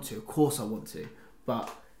 I want to, of course, I want to,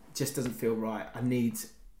 but it just doesn't feel right. I need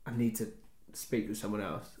to speak with someone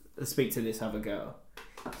else. Speak to this other girl.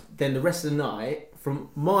 Then the rest of the night, from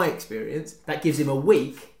my experience, that gives him a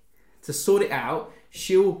week to sort it out.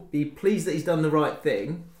 She'll be pleased that he's done the right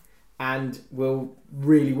thing and will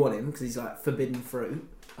really want him because he's like forbidden fruit.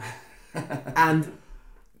 And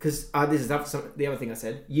because this is the other thing I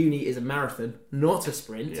said, uni is a marathon, not a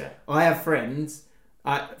sprint. Yeah. I have friends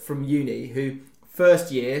from uni who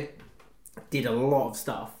first year did a lot of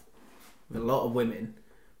stuff with a lot of women.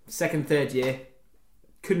 Second, third year,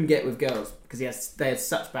 couldn't get with girls because they had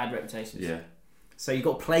such bad reputations. Yeah. So you've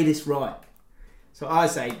got to play this right. So I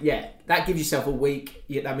say, that gives yourself a week.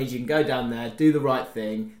 That means you can go down there, do the right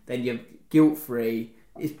thing, then you're guilt-free.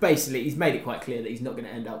 It's basically, he's made it quite clear that he's not going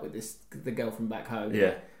to end up with the girl from back home.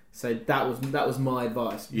 Yeah. So that was my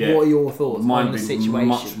advice. Yeah. What are your thoughts on the situation?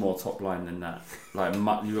 Much more top line than that. Like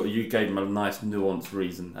you gave him a nice nuanced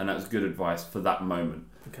reason, and that was good advice for that moment.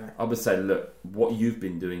 Okay. I would say, look, what you've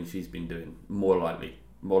been doing, she's been doing. More likely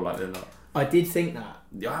than not. I did think that.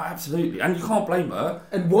 Yeah, absolutely, and you can't blame her.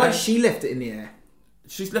 And why she left it in the air?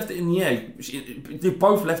 She's left it in the air. They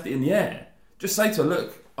both left it in the air. Just say to her,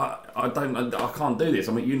 look, I can't do this.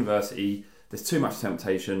 I'm at university. There's too much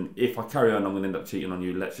temptation. If I carry on, I'm going to end up cheating on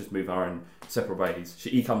you. Let's just move our own separate ways.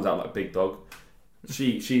 He comes out like a big dog.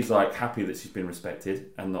 She's like happy that she's been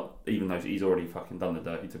respected, and not even though he's already fucking done the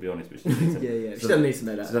dirty, to be honest. But she doesn't need to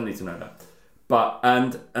know that. She doesn't need to know that. But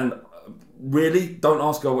and really, don't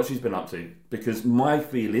ask her what she's been up to, because my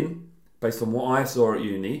feeling, based on what I saw at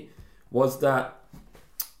uni, was that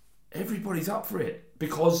everybody's up for it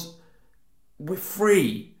because we're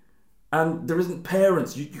free. And there isn't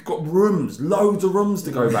parents. You've got rooms, loads of rooms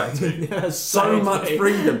to go back to. So much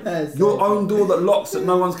freedom. Your own door that locks that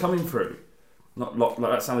no one's coming through. Not locked.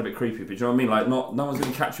 Like that sounded a bit creepy, but do you know what I mean? Like no one's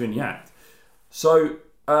going to catch you in the act. So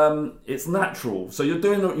it's natural. So you're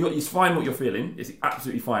doing. It's fine what you're feeling. It's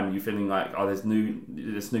absolutely fine. You're feeling like there's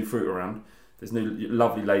new fruit around. There's new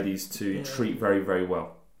lovely ladies to treat very, very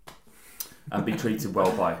well, and be treated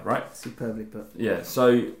well by. Right. Superbly put. Yeah.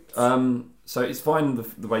 So it's fine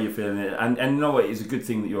the way you're feeling it, and you know what? It's a good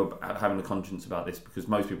thing that you're having a conscience about this, because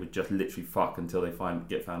most people just literally fuck until they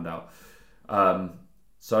get found out.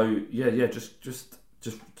 Just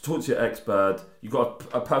talk to your expert. You've got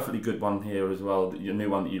a perfectly good one here as well, your new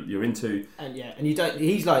one that you're into. And you don't.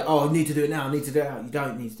 He's like, I need to do it now. I need to do it now. You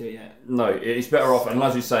don't need to do it yet. No, it's better off. And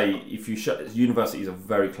as you say, if you universities are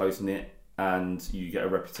very close knit, and you get a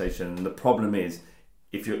reputation. And the problem is,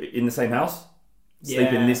 if you're in the same house.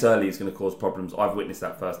 Sleeping this early is going to cause problems. I've witnessed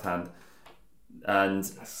that firsthand. And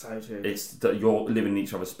that's so true. It's that you're living in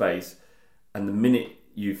each other's space, and the minute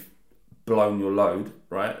you've blown your load,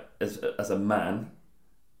 right, as a man,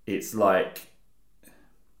 it's like,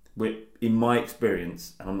 in my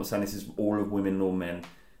experience, and I'm not saying this is all of women or men,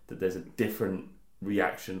 that there's a different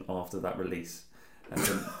reaction after that release.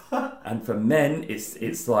 And for men,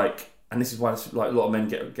 it's like. And this is why like a lot of men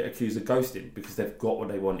get accused of ghosting, because they've got what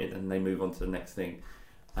they wanted and they move on to the next thing.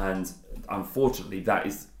 And unfortunately, that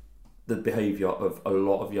is the behaviour of a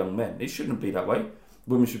lot of young men. It shouldn't be that way.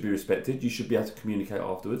 Women should be respected. You should be able to communicate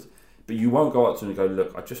afterwards. But you won't go up to them and go,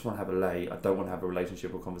 look, I just want to have a lay. I don't want to have a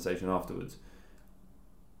relationship or conversation afterwards.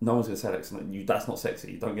 No one's going to say that. That's not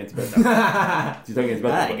sexy. You don't get into bed that. You don't get into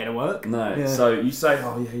bed that ain't going to work. No. Yeah. So you say,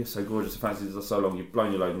 oh yeah, you're so gorgeous. The fancies are so long. You've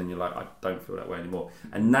blown your load, and then you're like, I don't feel that way anymore.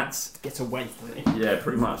 And that's get away from me. Yeah,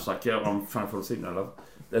 pretty much. Like, yeah, I'm trying to fall asleep now, love.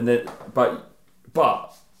 And then, but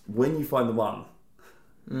when you find the one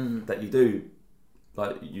that you do,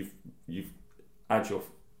 like you've had your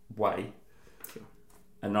way,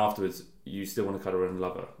 and afterwards you still want to cuddle her and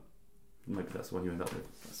love her. Maybe that's the one you end up with.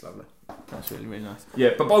 That's lovely. That's really, really nice.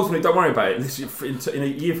 Yeah, but ultimately, don't worry about it. In a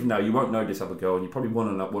year from now, you won't know this other girl, and you probably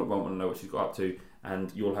won't want to know what she's got up to,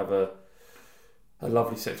 and you'll have a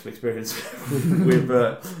lovely sexual experience with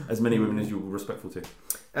as many women as you're respectful to.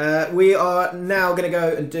 We are now going to go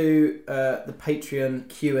and do the Patreon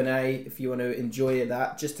Q&A, if you want to enjoy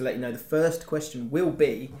that. Just to let you know, the first question will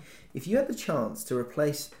be, if you had the chance to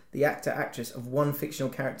replace the actor/actress of one fictional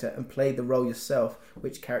character and play the role yourself,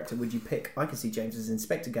 which character would you pick? I can see James as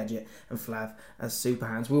Inspector Gadget and Flav as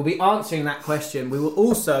Superhands. We'll be answering that question. We will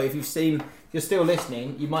also, if you're still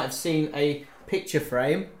listening, you might have seen a picture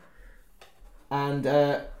frame, and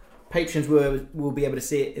patrons will be able to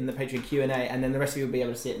see it in the Patreon Q&A, and then the rest of you will be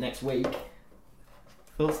able to see it next week.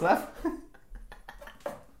 Thoughts, Flav?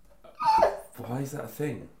 Why is that a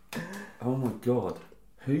thing? Oh my god.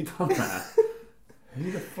 Who done that?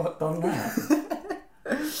 Who the fuck done that?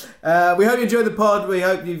 We hope you enjoyed the pod. We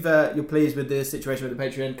hope you're pleased with the situation with the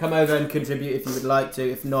Patreon. Come over and contribute if you would like to.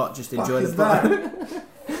 If not, just enjoy the pod.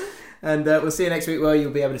 And we'll see you next week, where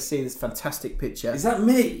you'll be able to see this fantastic picture. Is that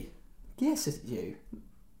me? Yes, it's you.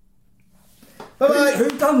 Bye-bye. Who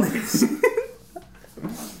done this?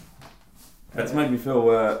 That's made me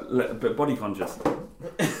feel a bit body conscious.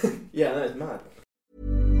 Yeah, that is mad.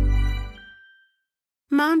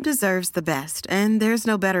 Mom deserves the best, and there's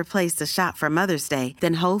no better place to shop for Mother's Day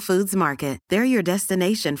than Whole Foods Market. They're your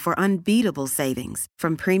destination for unbeatable savings,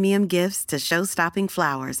 from premium gifts to show-stopping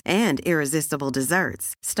flowers and irresistible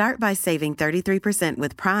desserts. Start by saving 33%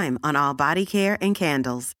 with Prime on all body care and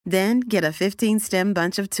candles. Then get a 15-stem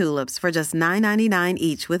bunch of tulips for just $9.99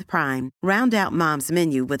 each with Prime. Round out Mom's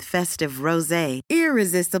menu with festive rosé,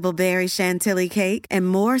 irresistible berry chantilly cake, and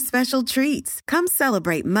more special treats. Come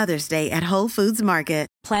celebrate Mother's Day at Whole Foods Market.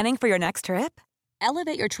 Planning for your next trip?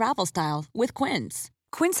 Elevate your travel style with Quince.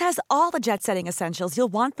 Quince has all the jet-setting essentials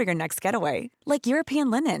you'll want for your next getaway, like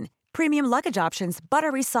European linen, premium luggage options,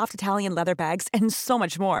 buttery soft Italian leather bags, and so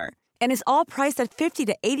much more. And is all priced at 50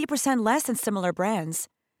 to 80% less than similar brands.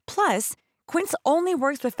 Plus, Quince only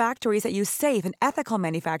works with factories that use safe and ethical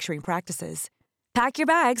manufacturing practices. Pack your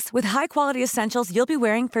bags with high-quality essentials you'll be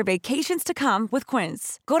wearing for vacations to come with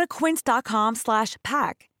Quince. Go to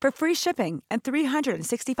quince.com/pack for free shipping and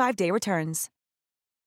 365-day returns.